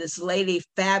being this lady,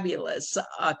 fabulous,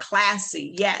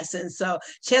 classy, yes. And so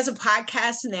she has a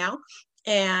podcast now.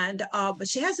 And but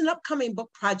she has an upcoming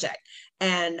book project,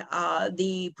 and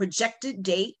the projected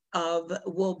date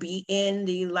will be in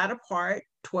the latter part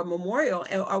toward Memorial.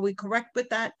 Are we correct with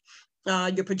that?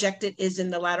 Your projected is in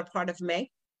the latter part of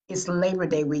May? It's Labor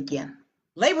Day weekend.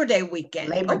 Labor Day weekend.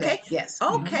 Labor Day, yes.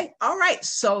 Okay. All right.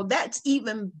 So that's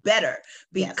even better,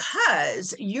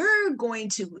 because they're going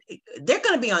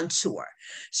to be on tour.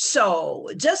 So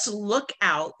just look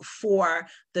out for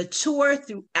the tour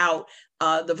throughout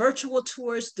the virtual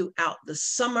tours throughout the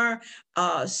summer,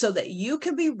 so that you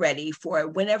can be ready for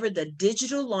whenever the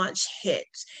digital launch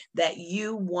hits, that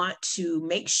you want to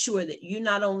make sure that you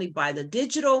not only buy the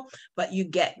digital, but you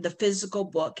get the physical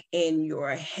book in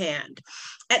your hand.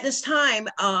 At this time,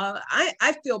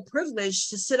 I feel privileged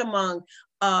to sit among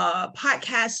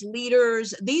podcast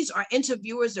leaders. These are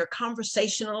interviewers, they're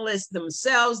conversationalists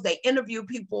themselves. They interview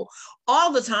people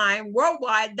all the time,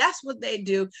 worldwide. That's what they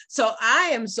do. So I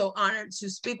am so honored to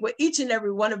speak with each and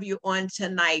every one of you on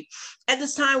tonight. At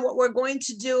this time, what we're going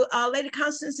to do, Lady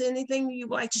Constance, anything you'd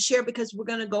like to share, because we're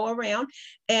going to go around,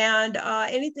 and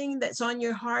anything that's on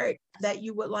your heart that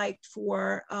you would like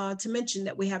to mention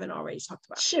that we haven't already talked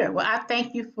about. Sure. Well, I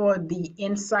thank you for the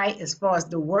insight as far as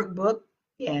the workbook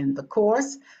and the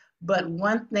course. But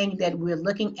one thing that we're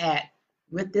looking at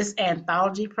with this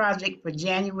anthology project for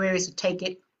January is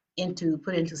to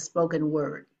put into spoken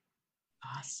word.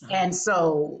 Awesome. And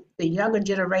so the younger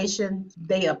generation,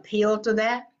 they appeal to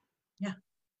that. Yeah.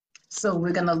 So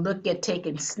we're going to look at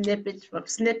taking snippets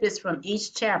from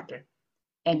each chapter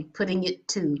and putting it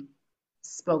to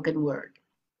spoken word.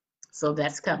 So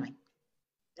that's coming.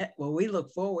 Well, we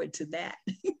look forward to that.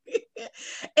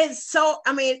 It's so,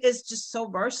 I mean, it's just so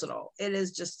versatile. It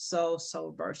is just so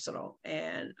versatile.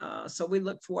 And so we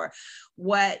look for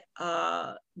what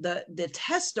the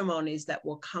testimonies that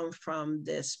will come from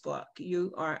this book.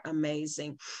 You are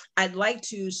amazing. I'd like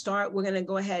to start, we're going to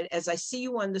go ahead, as I see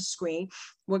you on the screen,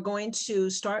 we're going to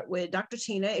start with Dr.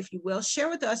 Tina, if you will, share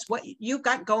with us what you've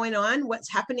got going on,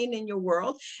 what's happening in your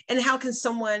world, and how can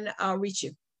someone reach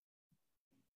you?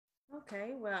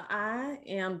 Okay, well, I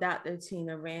am Dr.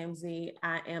 Tina Ramsey.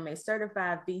 I am a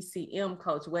certified VCM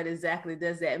coach. What exactly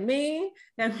does that mean?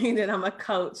 That means that I'm a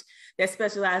coach that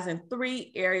specializes in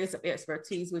 3 areas of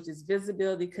expertise, which is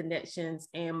visibility, connections,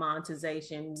 and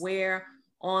monetization, where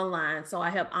online. So I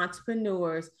help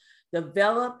entrepreneurs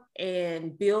develop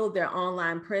and build their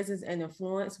online presence and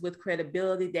influence with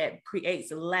credibility that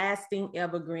creates lasting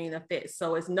evergreen effects.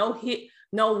 So it's no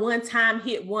one-time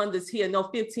hit wonders here, no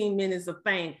 15 minutes of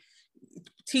fame.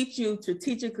 Teach you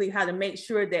strategically how to make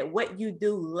sure that what you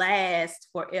do lasts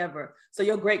forever. So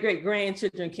your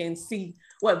great-great-grandchildren can see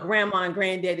what grandma and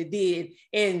granddaddy did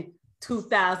in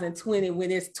 2020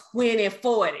 when it's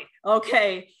 2040,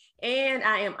 okay? And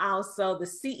I am also the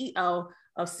CEO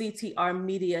of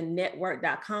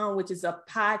CTRmedianetwork.com, which is a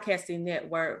podcasting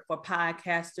network for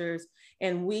podcasters.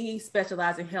 And we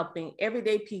specialize in helping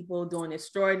everyday people doing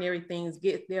extraordinary things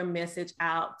get their message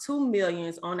out to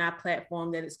millions on our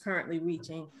platform that is currently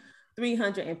reaching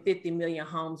 350 million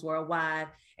homes worldwide.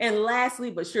 And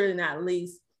lastly, but surely not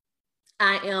least,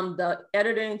 I am the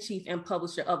editor-in-chief and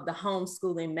publisher of the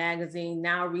Homeschooling Magazine,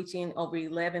 now reaching over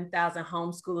 11,000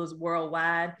 homeschoolers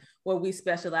worldwide, where we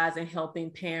specialize in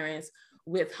helping parents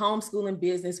with homeschooling,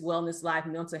 business, wellness, life,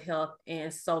 mental health,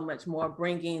 and so much more,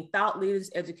 bringing thought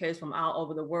leaders, educators from all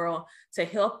over the world to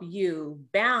help you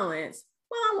balance,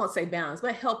 well, I won't say balance,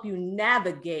 but help you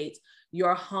navigate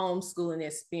your homeschooling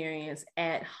experience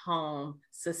at home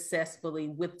successfully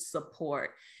with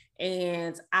support.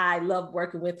 And I love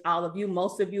working with all of you.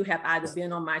 Most of you have either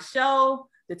been on my show,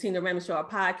 the Tina Ramsey Show, our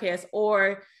podcast,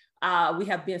 or we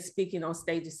have been speaking on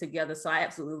stages together. So I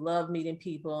absolutely love meeting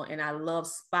people, and I love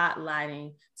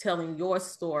spotlighting, telling your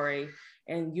story,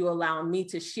 and you allowing me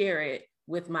to share it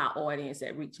with my audience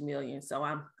that reach millions. So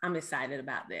I'm excited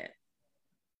about that.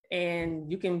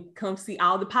 And you can come see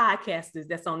all the podcasters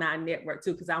that's on our network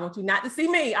too, because I want you not to see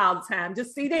me all the time,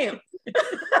 just see them.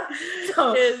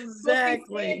 So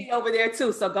exactly. Sandy over there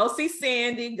too. So go see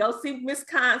Sandy, go see Miss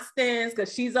Constance,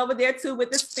 because she's over there too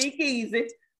with the Speakeasy.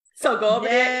 So go over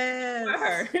there for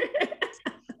her.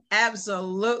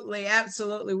 Absolutely.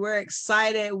 Absolutely. We're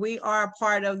excited. We are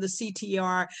part of the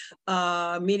CTR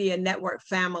Media Network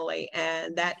family,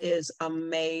 and that is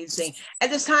amazing. At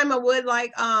this time, I would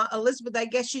like, Elizabeth, I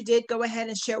guess you did go ahead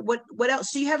and share what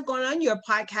else do you have going on? You're a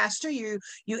podcaster. You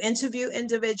interview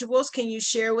individuals. Can you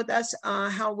share with us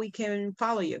how we can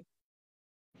follow you?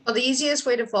 Well, the easiest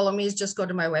way to follow me is just go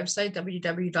to my website,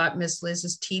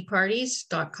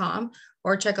 www.misslizsteaparties.com,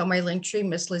 or check out my link tree,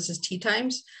 Miss Liz's Tea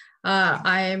Times.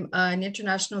 I'm an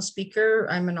international speaker.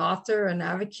 I'm an author, an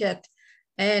advocate,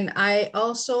 and I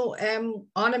also am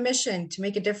on a mission to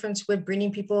make a difference with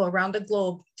bringing people around the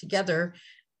globe together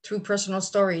through personal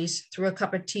stories, through a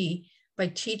cup of tea, by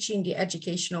teaching the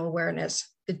educational awareness,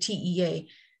 the TEA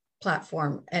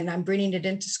platform. And I'm bringing it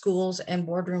into schools and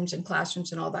boardrooms and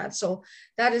classrooms and all that. So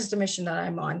that is the mission that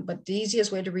I'm on. But the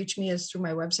easiest way to reach me is through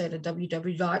my website at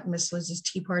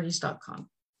www.misslizsteaparties.com.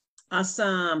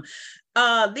 Awesome.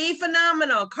 The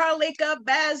phenomenal Carlika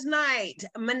Baz-Knight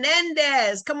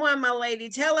Menendez. Come on, my lady.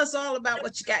 Tell us all about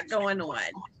what you got going on.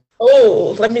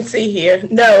 Oh, let me see here.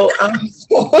 No, I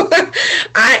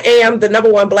am the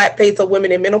 #1 Black face of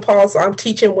women in menopause. So I'm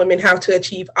teaching women how to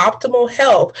achieve optimal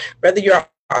health, whether you're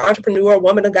entrepreneur,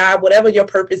 woman of God, whatever your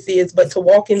purpose is, but to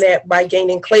walk in that by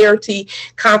gaining clarity,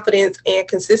 confidence, and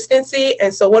consistency.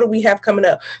 And so what do we have coming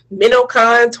up?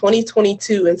 MenoCon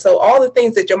 2022. And so all the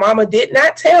things that your mama did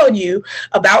not tell you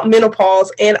about menopause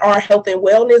and our health and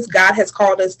wellness, God has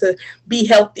called us to be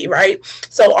healthy, right?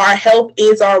 So our health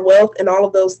is our wealth and all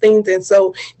of those things. And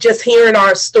so just hearing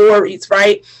our stories,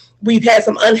 right? We've had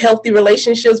some unhealthy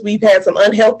relationships. We've had some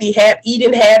unhealthy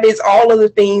eating habits, all of the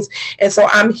things. And so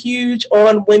I'm huge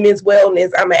on women's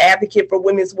wellness. I'm an advocate for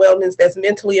women's wellness. That's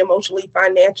mentally, emotionally,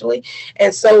 financially.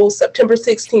 And so September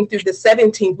 16th through the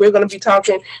 17th, we're going to be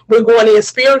talking, we're going in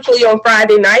spiritually on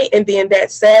Friday night. And then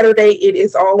that Saturday, it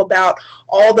is all about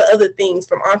all the other things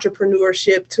from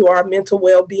entrepreneurship to our mental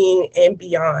well-being and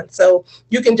beyond. So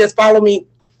you can just follow me.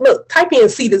 Look, type in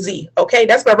C to Z, okay?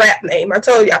 That's my rap name. I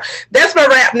told y'all, that's my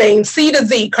rap name, C to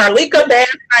Z, Carlika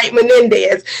Baz-Knight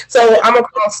Menendez. So I'm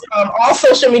across all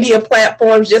social media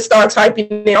platforms. Just start typing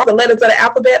in all the letters of the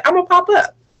alphabet. I'm going to pop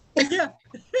up. Yeah.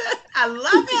 I love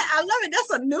it. I love it. That's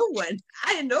a new one.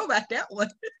 I didn't know about that one.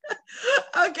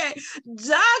 Okay.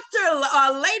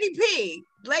 Lady P,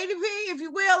 if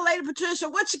you will, Lady Patricia,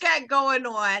 what you got going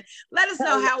on? Let us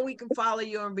know how we can follow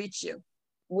you and reach you.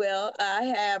 Well, I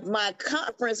have my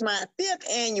conference, my 5th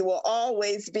annual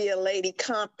Always Be a Lady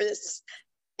Conference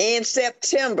in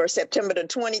September the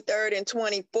 23rd and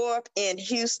 24th in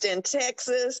Houston,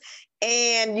 Texas.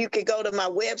 And you can go to my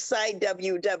website,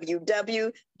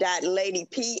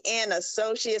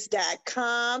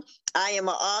 www.ladypandassociates.com. I am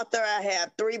an author. I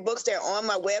have 3 books. They're on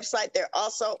my website. They're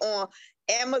also on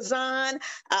Amazon.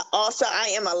 I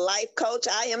am a life coach.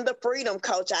 I am the freedom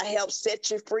coach. I help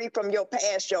set you free from your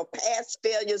past. Your past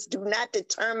failures do not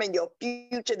determine your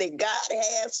future that God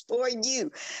has for you.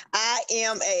 I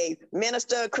am a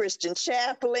minister, a Christian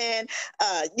chaplain,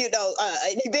 an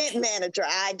event manager.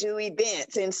 I do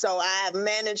events. And so I'm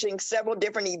managing several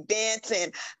different events,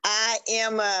 and I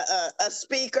am a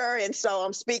speaker. And so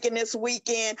I'm speaking this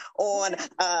weekend on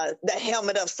the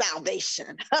helmet of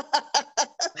salvation.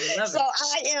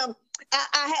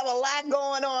 I have a lot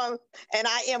going on, and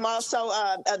I am also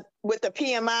with the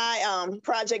PMI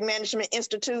Project Management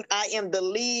Institute. I am the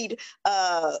lead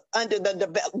under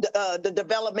the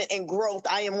development and growth.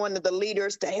 I am one of the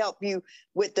leaders to help you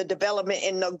with the development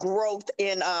and the growth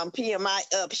in PMI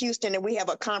of Houston, and we have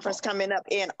a conference coming up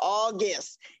in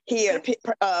August here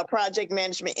at Project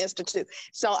Management Institute.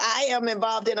 So I am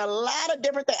involved in a lot of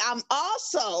different things. I'm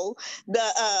also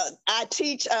I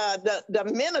teach the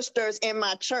ministers in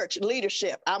my church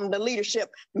leadership. I'm the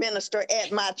leadership minister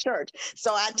at my church.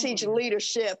 So I teach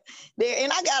leadership there,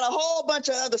 and I got a whole bunch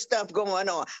of other stuff going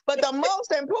on. But the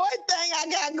most important thing I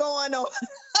got going on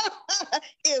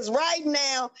is right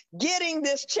now getting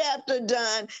this chapter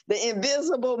done, The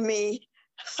Invisible Me,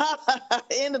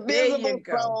 Invisible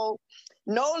Soul.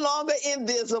 No longer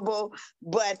invisible,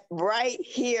 but right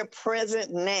here,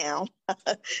 present now.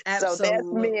 So that's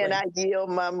me, and I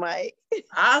yield my mic.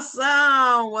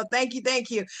 Awesome. Well, thank you. Thank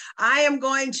you. I am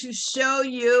going to show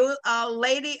you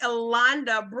Lady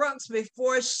Alonda Brooks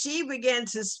before she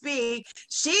begins to speak.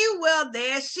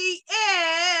 There she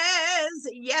is.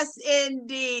 Yes,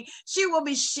 indeed. She will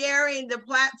be sharing the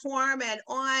platform and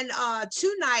on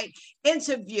tonight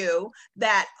interview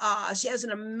that she has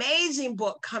an amazing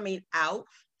book coming out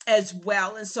as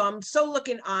well. And so I'm so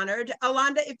looking honored.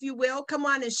 Alonda, if you will, come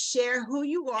on and share who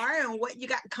you are and what you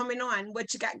got coming on,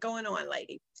 what you got going on,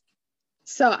 lady.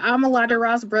 So I'm Alonda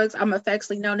Ross Brooks. I'm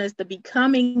affectionately known as the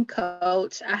Becoming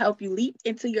Coach. I help you leap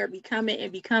into your becoming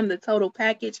and become the total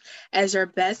package as your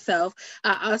best self.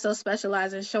 I also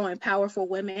specialize in showing powerful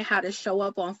women how to show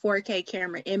up on 4K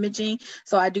camera imaging.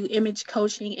 So I do image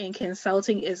coaching and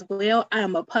consulting as well. I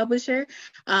am a publisher.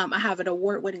 I have an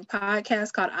award-winning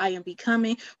podcast called I Am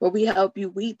Becoming, where we help you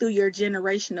weed through your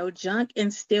generational junk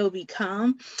and still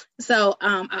become. So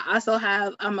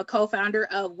I'm a co-founder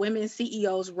of Women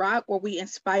CEOs Rock, where we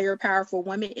inspire powerful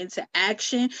women into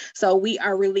action. So we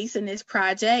are releasing this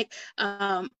project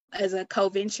as a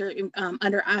co-venture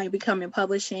under I Am Becoming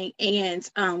Publishing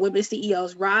and Women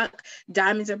CEOs Rock,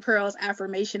 Diamonds and Pearls,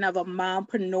 Affirmation of a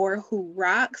Mompreneur Who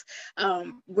Rocks.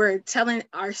 We're telling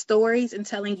our stories and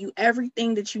telling you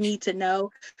everything that you need to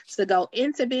know to go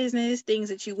into business, things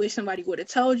that you wish somebody would have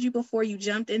told you before you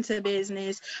jumped into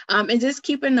business, and just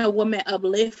keeping a woman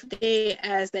uplifted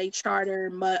as they charter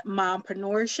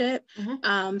mompreneurship.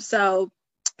 Mm-hmm. So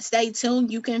stay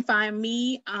tuned. You can find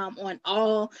me on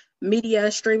all media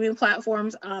streaming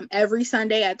platforms every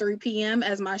Sunday at 3 p.m.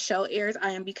 as my show airs. I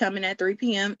Am Becoming at 3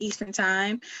 p.m. Eastern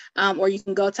time, or you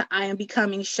can go to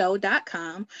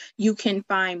IamBecomingShow.com. You can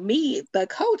find me, the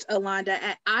coach Alonda,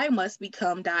 at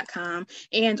IMustBecome.com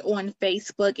and on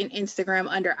Facebook and Instagram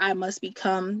under I Must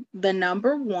Become the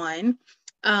 #1.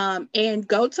 And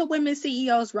go to Women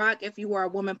CEOs Rock if you are a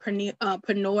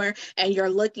womanpreneur and you're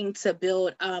looking to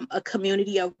build a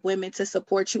community of women to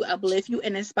support you, uplift you,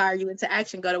 and inspire you into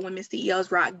action. Go to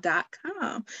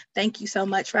womenceosrock.com. Thank you so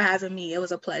much for having me. It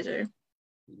was a pleasure.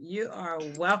 You are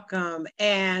welcome.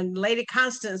 And Lady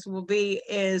Constance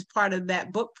is part of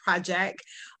that book project.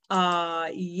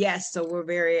 Yes, so we're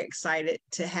very excited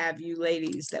to have you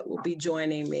ladies that will be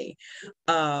joining me.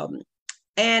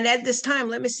 And at this time,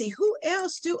 let me see, who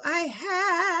else do I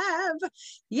have?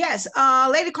 Yes,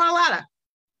 Lady Carlotta.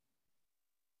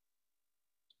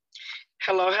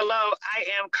 Hello, hello. I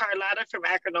am Carlotta from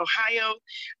Akron, Ohio.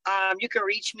 You can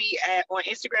reach me on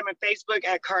Instagram and Facebook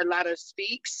at Carlotta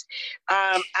Speaks.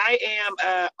 I am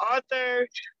an author,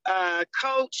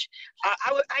 coach.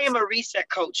 I am a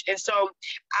reset coach. And so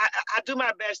I do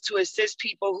my best to assist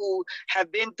people who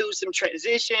have been through some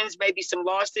transitions, maybe some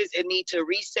losses, and need to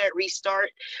reset,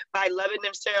 restart by loving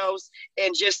themselves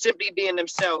and just simply being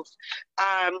themselves.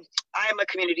 I am a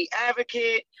community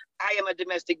advocate. I am a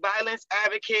domestic violence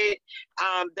advocate.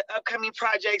 The upcoming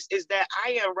projects is that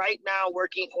I am right now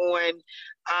working on,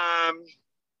 I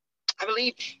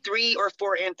believe 3 or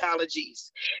 4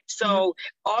 anthologies. So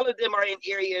all of them are in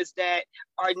areas that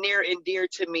are near and dear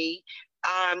to me.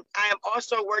 I am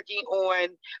also working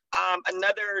on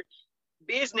another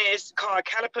business called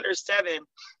Caterpillar 7,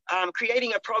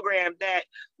 creating a program that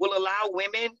will allow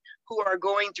women who are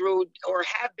going through or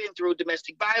have been through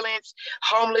domestic violence,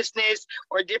 homelessness,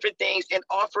 or different things, and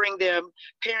offering them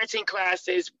parenting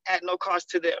classes at no cost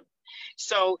to them.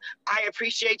 So I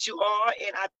appreciate you all,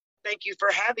 and I thank you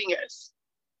for having us.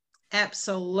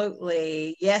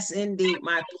 Absolutely. Yes, indeed.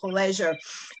 My pleasure.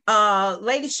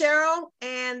 Lady Cheryl,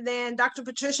 and then Dr.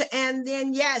 Patricia, and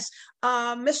then yes,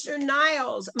 Mr.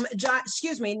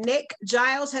 Nick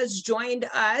Giles has joined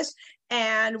us,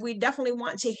 and we definitely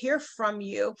want to hear from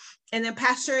you. And then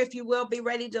Pastor, if you will, be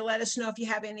ready to let us know if you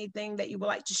have anything that you would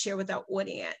like to share with our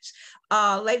audience.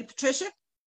 Lady Patricia?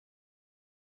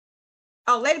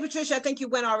 Oh, Lady Patricia, I think you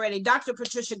went already. Dr.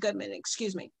 Patricia Goodman,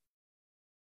 excuse me.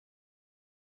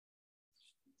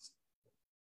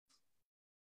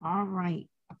 All right.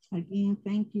 Again,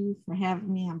 thank you for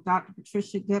having me. I'm Dr.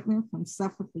 Patricia Goodman from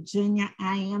Suffolk, Virginia.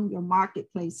 I am your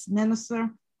marketplace minister.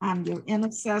 I'm your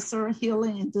intercessor,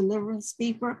 healing and deliverance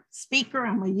speaker.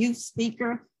 I'm a youth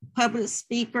speaker, public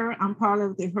speaker. I'm part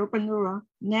of the Herpreneur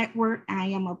Network. I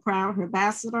am a proud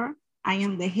ambassador. I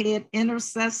am the head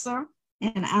intercessor,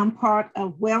 and I'm part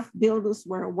of Wealth Builders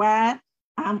Worldwide.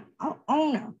 I'm an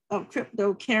owner of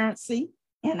cryptocurrency.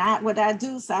 And what I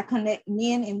do is I connect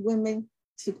men and women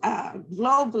to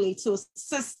globally to a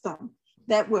system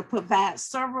that will provide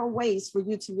several ways for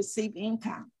you to receive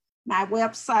income. My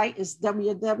website is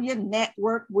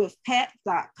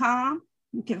www.networkwithpat.com.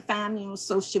 You can find me on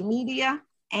social media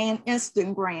and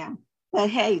Instagram. But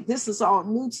hey, this is all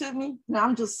new to me, and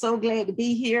I'm just so glad to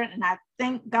be here. And I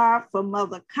thank God for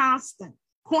Mother Constance,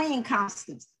 Queen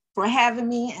Constance, for having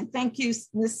me. And thank you,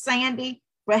 Miss Sandy,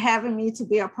 for having me to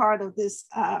be a part of this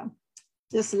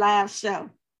live show.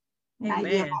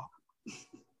 Amen.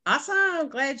 Awesome.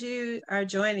 Glad you are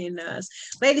joining us.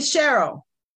 Lady Cheryl.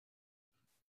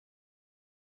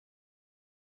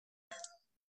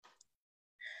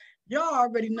 Y'all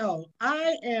already know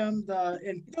I am the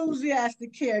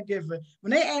enthusiastic caregiver.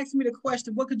 When they ask me the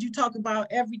question, what could you talk about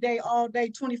every day, all day,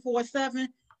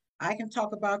 24/7? I can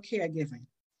talk about caregiving.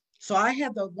 So I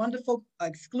have the wonderful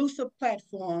exclusive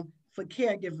platform for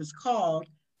caregivers called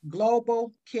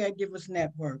Global Caregivers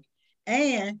Network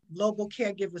and Global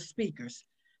Caregiver Speakers.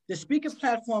 The speaker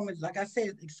platform is, like I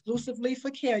said, exclusively for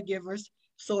caregivers.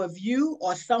 So if you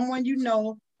or someone you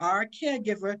know are a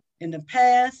caregiver in the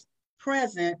past,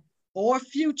 present, or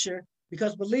future,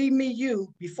 because believe me,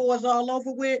 before it's all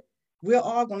over with, we're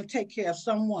all going to take care of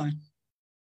someone.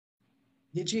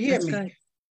 Did you hear me? Good.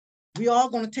 We're all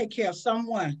going to take care of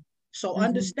someone. So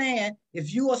understand,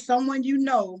 if you or someone you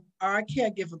know are a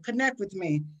caregiver, connect with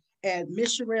me. And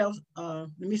Miss Sherelle,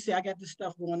 let me see, I got this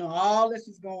stuff going on. All this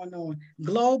is going on.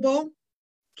 Global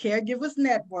Caregivers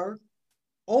Network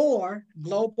or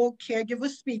Global Caregiver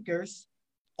Speakers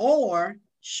or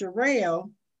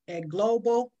Sherelle at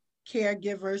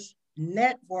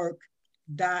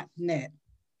globalcaregiversnetwork.net.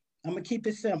 I'm going to keep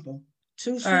it simple.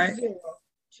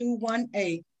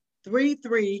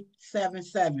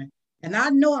 260-218-3377. And I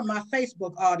know in my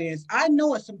Facebook audience, I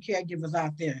know it's some caregivers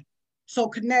out there. So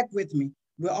connect with me.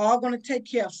 We're all going to take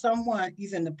care of someone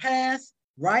either in the past,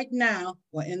 right now,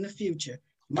 or in the future.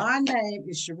 My name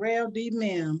is Sherelle D.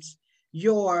 Mims,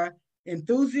 your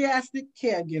enthusiastic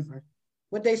caregiver.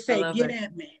 What they say, get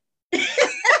at me.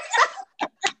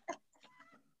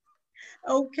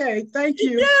 Okay, thank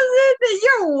you.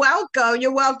 You're welcome.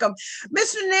 You're welcome.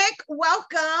 Mr. Nick,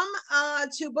 welcome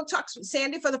to Book Talks with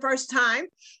Sandy for the first time.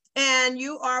 And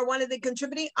you are one of the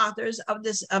contributing authors of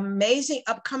this amazing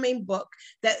upcoming book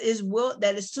that is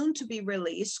soon to be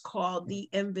released called The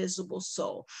Invisible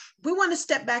Soul. We want to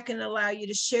step back and allow you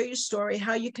to share your story,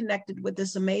 how you connected with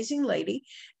this amazing lady,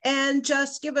 and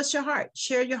just give us your heart.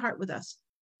 Share your heart with us.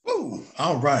 Ooh,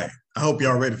 all right. I hope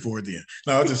y'all ready for it then.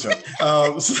 No, I'm just joking.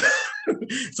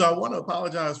 So I want to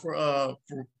apologize for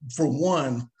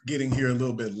one, getting here a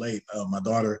little bit late. My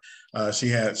daughter,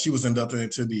 she was inducted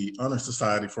into the Honor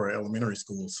Society for elementary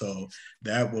school, so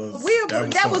that was worth it. Yeah.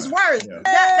 That was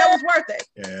worth it.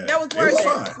 Yeah. That was worth it.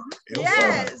 Fun.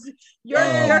 Yes, fun.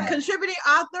 your contributing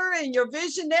author and your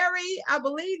visionary. I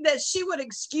believe that she would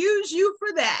excuse you for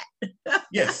that.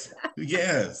 Yes,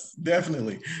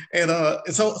 definitely. And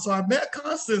so I met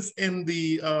Constance in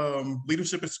the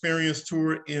Leadership Experience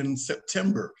Tour in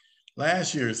September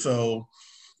last year. So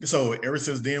ever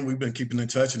since then, we've been keeping in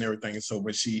touch and everything. And so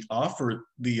when she offered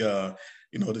the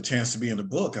chance to be in the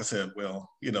book, I said, well,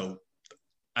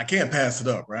 I can't pass it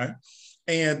up, right?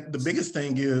 And the biggest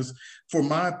thing is, for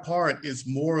my part, it's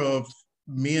more of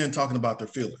men talking about their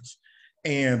feelings.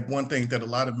 And one thing that a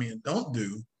lot of men don't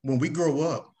do, when we grow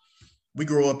up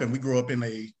in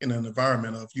an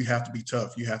environment of, you have to be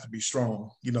tough, you have to be strong.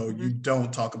 You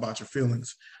don't talk about your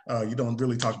feelings. You don't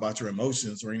really talk about your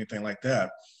emotions or anything like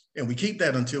that. And we keep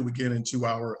that until we get into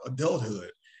our adulthood.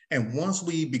 And once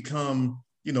we become,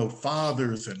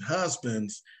 fathers and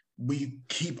husbands, we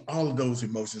keep all of those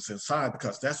emotions inside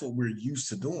because that's what we're used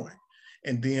to doing.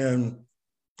 And then,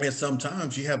 and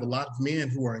sometimes you have a lot of men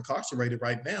who are incarcerated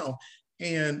right now,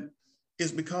 and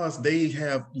it's because they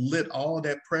have let all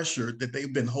that pressure that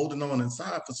they've been holding on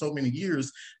inside for so many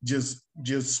years just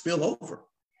spill over.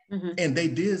 Mm-hmm. And they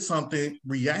did something,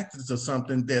 reacted to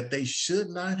something that they should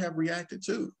not have reacted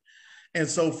to. And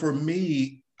so for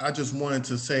me, I just wanted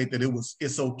to say that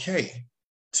it's okay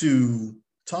to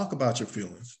talk about your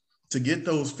feelings, to get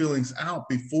those feelings out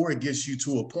before it gets you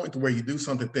to a point where you do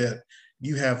something that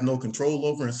you have no control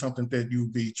over and something that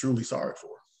you'd be truly sorry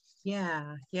for.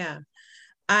 Yeah.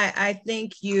 I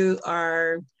think you're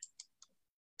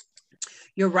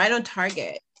right on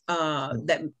target.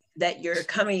 That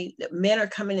men are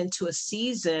coming into a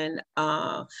season,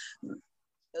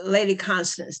 Lady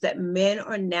Constance, that men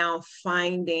are now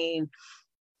finding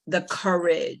the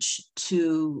courage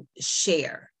to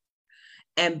share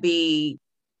and be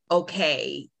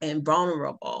okay and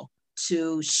vulnerable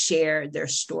to share their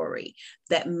story.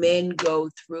 That men go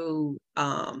through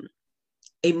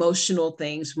emotional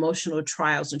things, emotional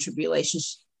trials and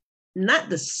tribulations, not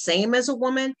the same as a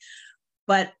woman,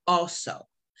 but also.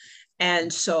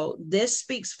 And so this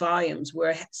speaks volumes.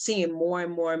 We're seeing more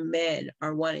and more men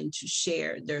are wanting to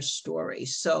share their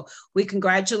stories. So we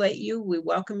congratulate you. We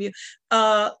welcome you.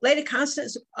 Lady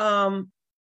Constance,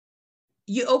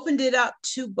 you opened it up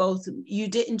to both. You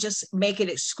didn't just make it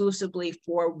exclusively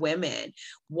for women.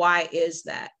 Why is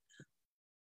that?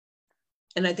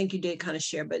 And I think you did kind of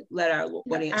share, but let our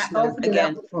audience know opened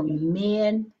again. it up for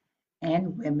men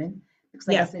and women. Because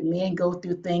like I said, men go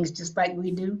through things just like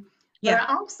we do. But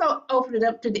I also opened it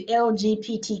up to the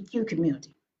LGBTQ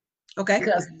community. Okay.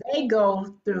 Because they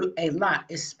go through a lot,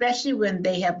 especially when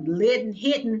they have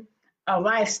hidden a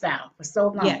lifestyle for so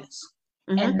long. Yes.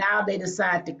 Mm-hmm. And now they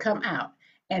decide to come out.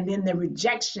 And then the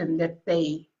rejection that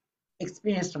they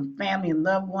experience from family and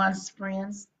loved ones,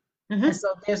 friends. Mm-hmm. And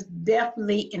so there's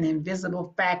definitely an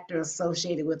invisible factor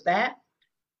associated with that.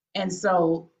 And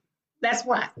so that's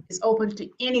why it's open to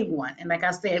anyone. And like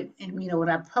I said, and when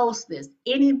I post this,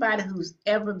 anybody who's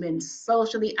ever been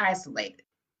socially isolated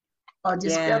or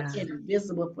just felt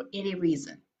invisible for any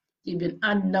reason, you've been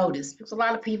unnoticed. Because a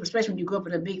lot of people, especially when you grow up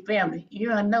in a big family,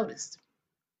 you're unnoticed.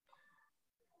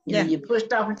 You're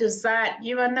pushed off into the side,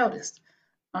 you're unnoticed.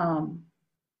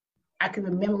 I can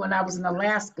remember when I was in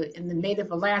Alaska, and the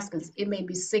Native Alaskans, it may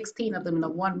be 16 of them in a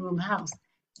one-room house,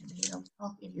 and they don't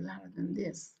talk any louder than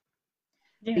this.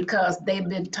 Because they've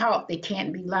been taught they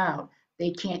can't be loud. They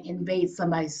can't invade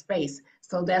somebody's space.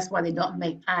 So that's why they don't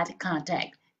make eye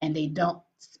contact and they don't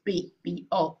speak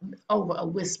over a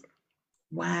whisper.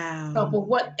 Wow. So for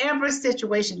whatever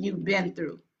situation you've been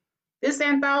through, this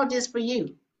anthology is for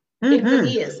you. Mm-hmm. It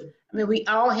really is. I mean, we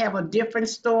all have a different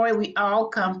story. We all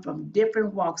come from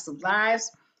different walks of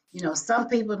lives. Some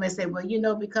people may say,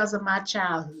 well, because of my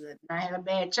childhood, I had a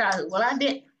bad childhood. Well, I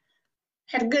didn't.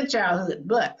 Had a good childhood,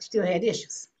 but still had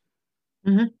issues.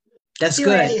 Mm-hmm. That's still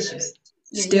good. Had issues.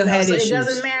 Still had issues. It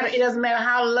doesn't matter. It doesn't matter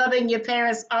how loving your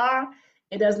parents are.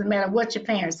 It doesn't matter what your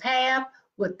parents have,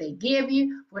 what they give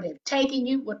you, what they've taken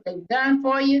you, what they've done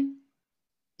for you. You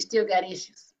still got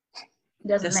issues. It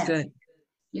doesn't matter.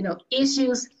 Good.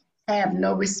 Issues have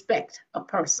no respect of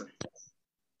person.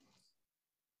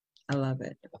 I love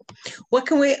it. What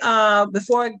can we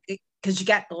because you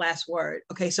got the last word.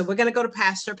 Okay, so we're going to go to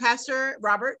Pastor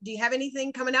Robert. Do you have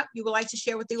anything coming up you would like to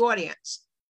share with the audience?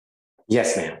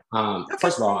 Yes, ma'am. Okay.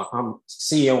 First of all, I'm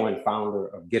CEO and founder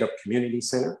of Get Up Community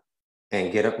Center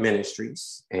and Get Up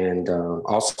Ministries, and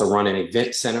also run an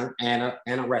event center and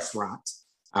a restaurant.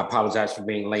 I apologize for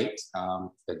being late.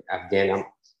 But again, I'm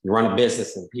you run a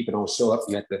business and people don't show up,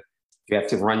 you have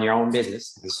to run your own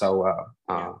business. And so,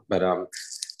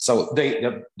 so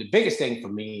the biggest thing for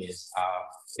me is,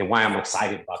 and why I'm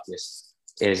excited about this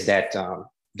is that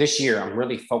this year I'm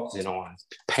really focusing on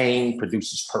pain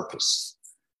produces purpose.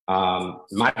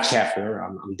 My chapter,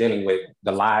 I'm dealing with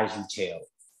the lies you tell,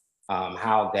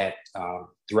 how that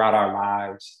throughout our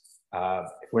lives,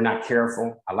 if we're not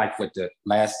careful, I like what the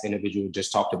last individual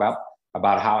just talked about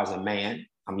how as a man,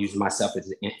 I'm using myself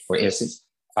as for instance,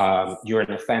 you're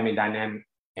in a family dynamic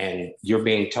and you're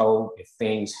being told if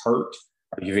things hurt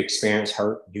or you've experienced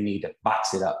hurt, you need to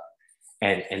box it up.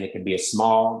 And it can be a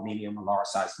small, medium, or large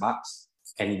size box.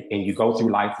 And you go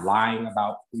through life lying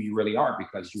about who you really are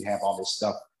because you have all this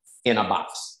stuff in a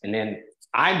box. And then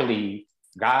I believe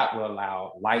God will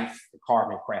allow life to carve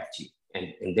and craft you.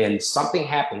 And then something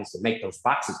happens to make those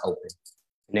boxes open.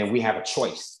 And then we have a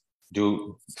choice.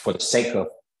 Do, for the sake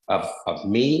of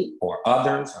me or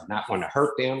others, or not want to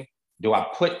hurt them, do I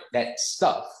put that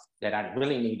stuff that I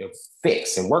really need to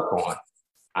fix and work on?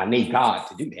 I need God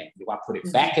to do that. Do I put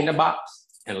it back in the box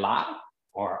and lie?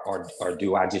 Or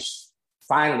do I just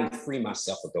finally free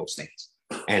myself of those things?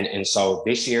 And so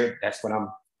this year, that's what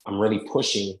I'm really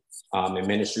pushing in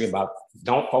ministry about.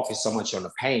 Don't focus so much on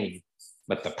the pain,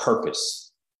 but the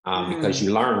purpose, because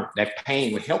you learn that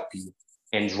pain will help you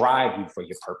and drive you for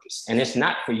your purpose. And it's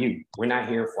not for you. We're not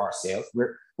here for ourselves.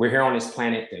 We're here on this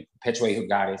planet to perpetuate who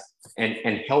God is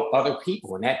and help other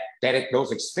people. And that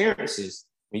those experiences,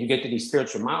 when you get to these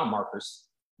spiritual mile markers,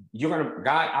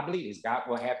 I believe is God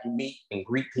will have you meet and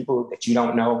greet people that you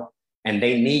don't know, and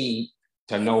they need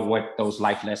to know what those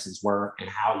life lessons were and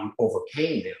how you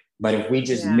overcame them. But if we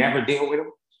just never deal with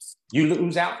them, you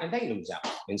lose out and they lose out.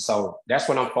 And so that's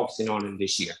what I'm focusing on in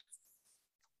this year.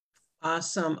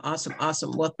 Awesome, awesome,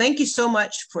 awesome. Well, thank you so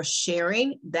much for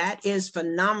sharing. That is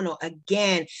phenomenal.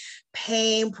 Again,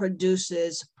 pain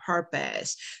produces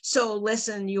purpose. So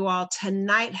listen, you all,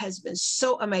 tonight has been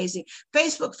so amazing.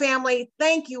 Facebook family,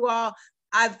 thank you all.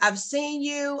 I've seen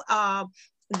you.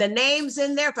 The names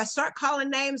in there. If I start calling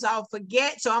names, I'll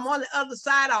forget. So I'm on the other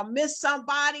side. I'll miss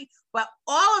somebody. But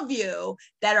all of you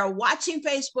that are watching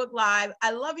Facebook Live,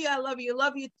 I love you. I love you.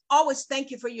 Love you. Always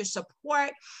thank you for your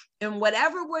support and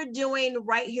whatever we're doing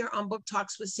right here on Book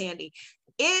Talks with Sandy.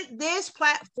 This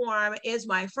platform is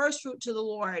my first fruit to the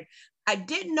Lord. I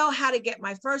didn't know how to get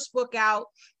my first book out.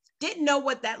 Didn't know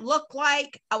what that looked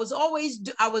like. I was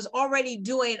already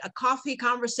doing a coffee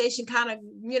conversation, kind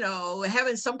of,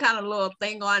 having some kind of little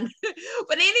thing on.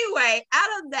 But anyway,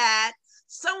 out of that,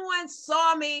 someone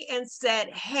saw me and said,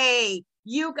 hey,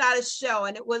 you got a show.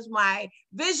 And it was my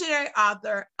visionary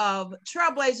author of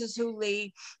Trailblazers Who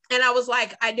Lead. And I was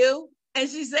like, I do. And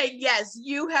she said, yes,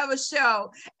 you have a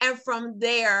show. And from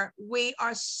there, we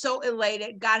are so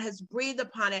elated. God has breathed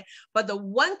upon it. But the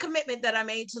one commitment that I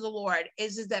made to the Lord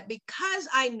is that because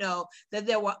I know that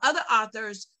there were other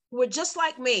authors who were just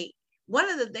like me, one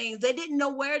of the things, they didn't know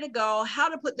where to go, how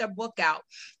to put their book out.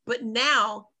 But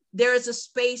now there is a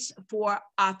space for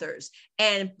authors.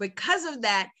 And because of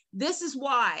that, this is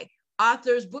why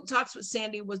Book Talks with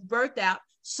Sandy was birthed out,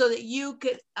 so that you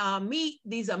could meet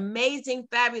these amazing,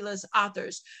 fabulous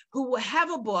authors who will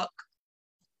have a book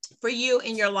for you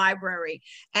in your library,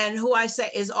 and who I say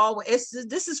is always,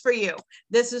 this is for you.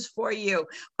 This is for you.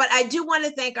 But I do want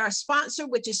to thank our sponsor,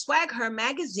 which is Swag Her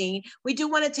Magazine. We do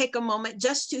want to take a moment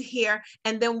just to hear,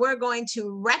 and then we're going to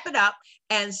wrap it up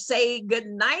and say good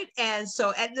night. And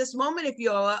so at this moment, if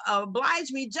you'll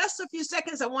oblige me just a few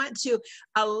seconds, I want to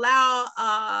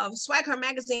allow Swag Her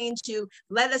Magazine to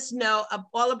let us know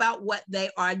all about what they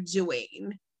are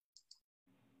doing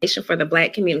for the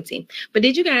Black community. But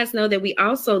did you guys know that we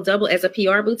also double as a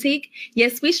PR boutique?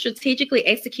 Yes, we strategically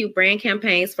execute brand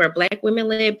campaigns for Black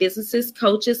women-led businesses,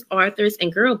 coaches, authors,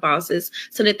 and girl bosses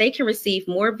so that they can receive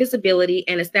more visibility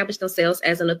and establish themselves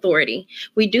as an authority.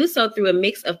 We do so through a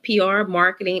mix of PR,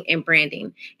 marketing, and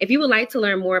branding. If you would like to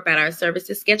learn more about our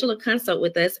services, schedule a consult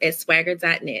with us at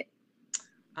swagger.net.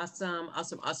 Awesome,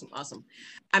 awesome, awesome, awesome.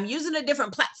 I'm using a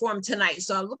different platform tonight,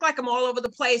 so I look like I'm all over the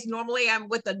place. Normally I'm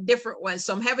with a different one,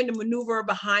 so I'm having to maneuver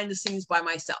behind the scenes by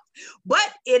myself, but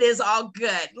it is all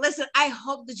good. Listen, I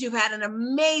hope that you've had an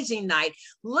amazing night.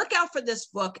 Look out for this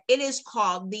book. It is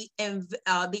called The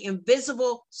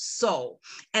Invisible Soul.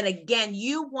 And again,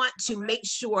 you want to make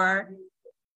sure,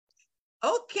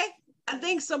 okay, I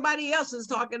think somebody else is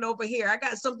talking over here. I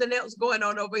got something else going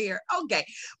on over here. Okay.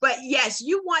 But yes,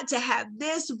 you want to have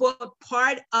this book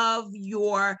part of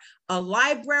your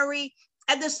library.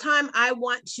 At this time, I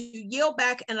want to yield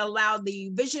back and allow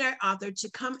the visionary author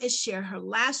to come and share her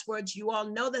last words. You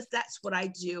all know that that's what I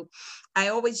do. I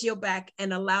always yield back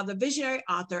and allow the visionary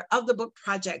author of the book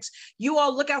projects. You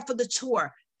all look out for the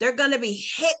tour. They're going to be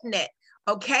hitting it.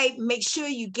 Okay, make sure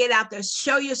you get out there,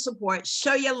 show your support,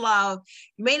 show your love.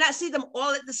 You may not see them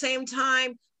all at the same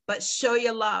time, but show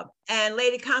your love. And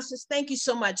Lady Constance, thank you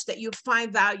so much that you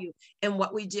find value in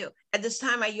what we do. At this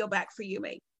time, I yield back for you,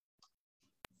 mate.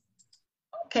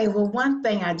 Okay, well, one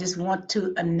thing I just want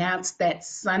to announce that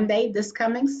Sunday, this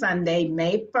coming Sunday,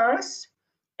 May 1st,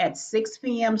 at 6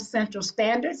 p.m. Central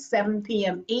Standard, 7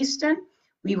 p.m. Eastern,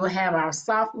 we will have our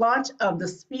soft launch of the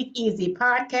Speak Easy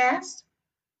podcast.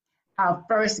 Our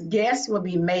first guest will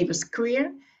be Mavis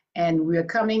Creer, and we're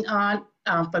coming on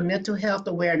for Mental Health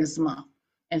Awareness Month.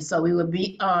 And so we will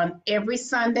be on every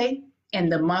Sunday in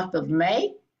the month of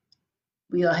May.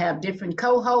 We'll have different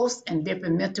co-hosts and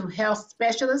different mental health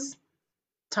specialists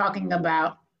talking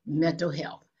about mental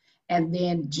health. And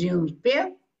then June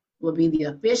 5th will be the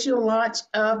official launch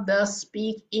of the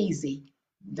Speak Easy.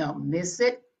 Don't miss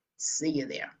it. See you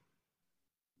there.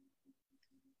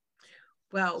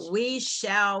 Well, we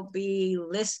shall be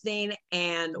listening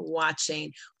and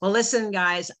watching. Well, listen,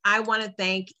 guys, I want to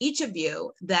thank each of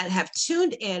you that have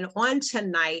tuned in on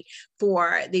tonight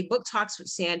for the Book Talks with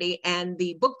Sandy and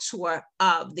the book tour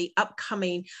of the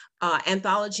upcoming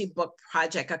anthology book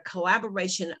project, a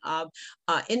collaboration of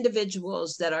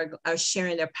individuals that are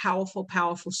sharing their powerful,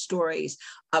 powerful stories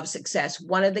of success.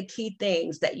 One of the key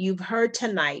things that you've heard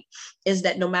tonight is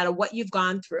that no matter what you've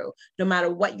gone through, no matter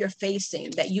what you're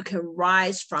facing, that you can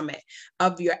rise from it,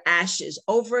 of your ashes,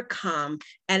 overcome.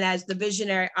 And as the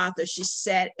visionary author, she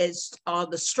said, is all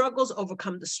the struggles,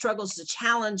 overcome the struggles, the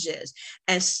challenges,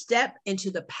 and step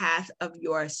into the path of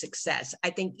your success. I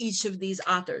think each of these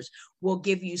authors will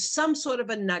give you some sort of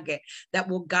a nugget that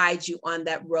will guide you on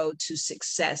that road to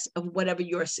success, of whatever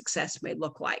your success may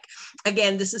look like.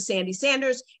 Again, this is Sandy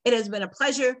Sanders. It has been a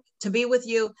pleasure to be with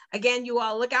you. Again, you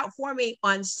all look out for me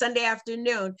on Sunday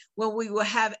afternoon, when we will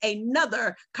have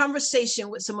another conversation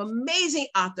with some amazing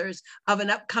authors of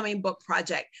an upcoming book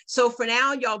project. So for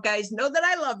now, y'all guys know that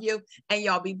I love you, and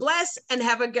y'all be blessed and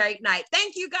have a great night.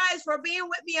 Thank you guys for being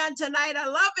with me on tonight. I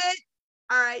love it.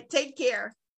 All right, take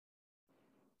care.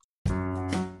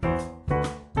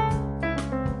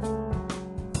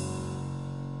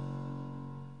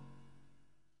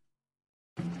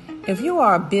 If you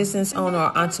are a business owner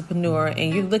or entrepreneur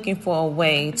and you're looking for a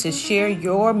way to share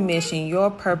your mission,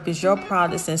 your purpose, your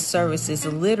products and services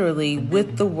literally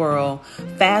with the world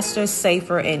faster,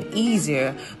 safer, and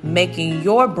easier, making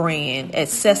your brand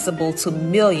accessible to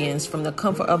millions from the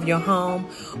comfort of your home,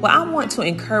 well, I want to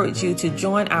encourage you to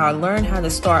join our Learn How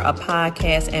to Start a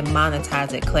Podcast and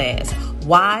Monetize It class.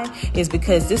 Why? Is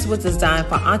because this was designed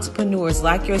for entrepreneurs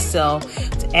like yourself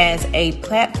as a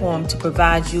platform to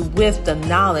provide you with the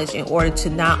knowledge in order to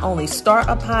not only start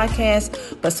a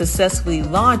podcast, but successfully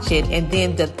launch it. And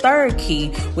then the third key,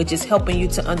 which is helping you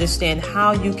to understand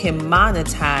how you can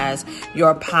monetize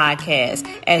your podcast.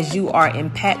 As you are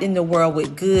impacting the world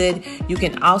with good, you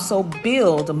can also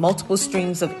build multiple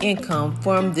streams of income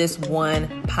from this one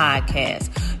podcast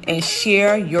and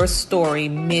share your story,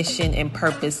 mission, and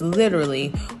purpose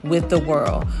literally with the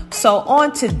world. So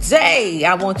on today,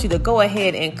 I want you to go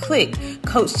ahead and click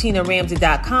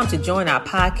CoachTinaRamsey.com to join our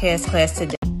podcast class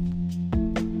today.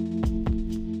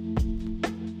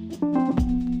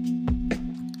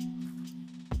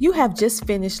 You have just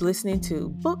finished listening to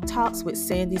Book Talks with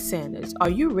Sandy Sanders. Are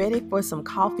you ready for some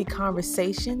coffee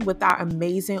conversation with our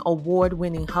amazing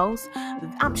award-winning host?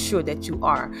 I'm sure that you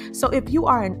are. So if you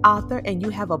are an author and you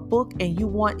have a book and you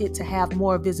want it to have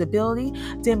more visibility,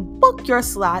 then book your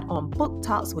slot on Book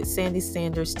Talks with Sandy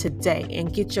Sanders today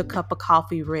and get your cup of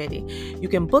coffee ready. You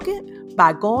can book it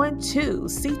by going to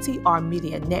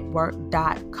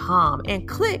ctrmedianetwork.com and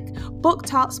click Book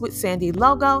Talks with Sandy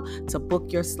logo to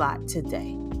book your slot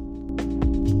today.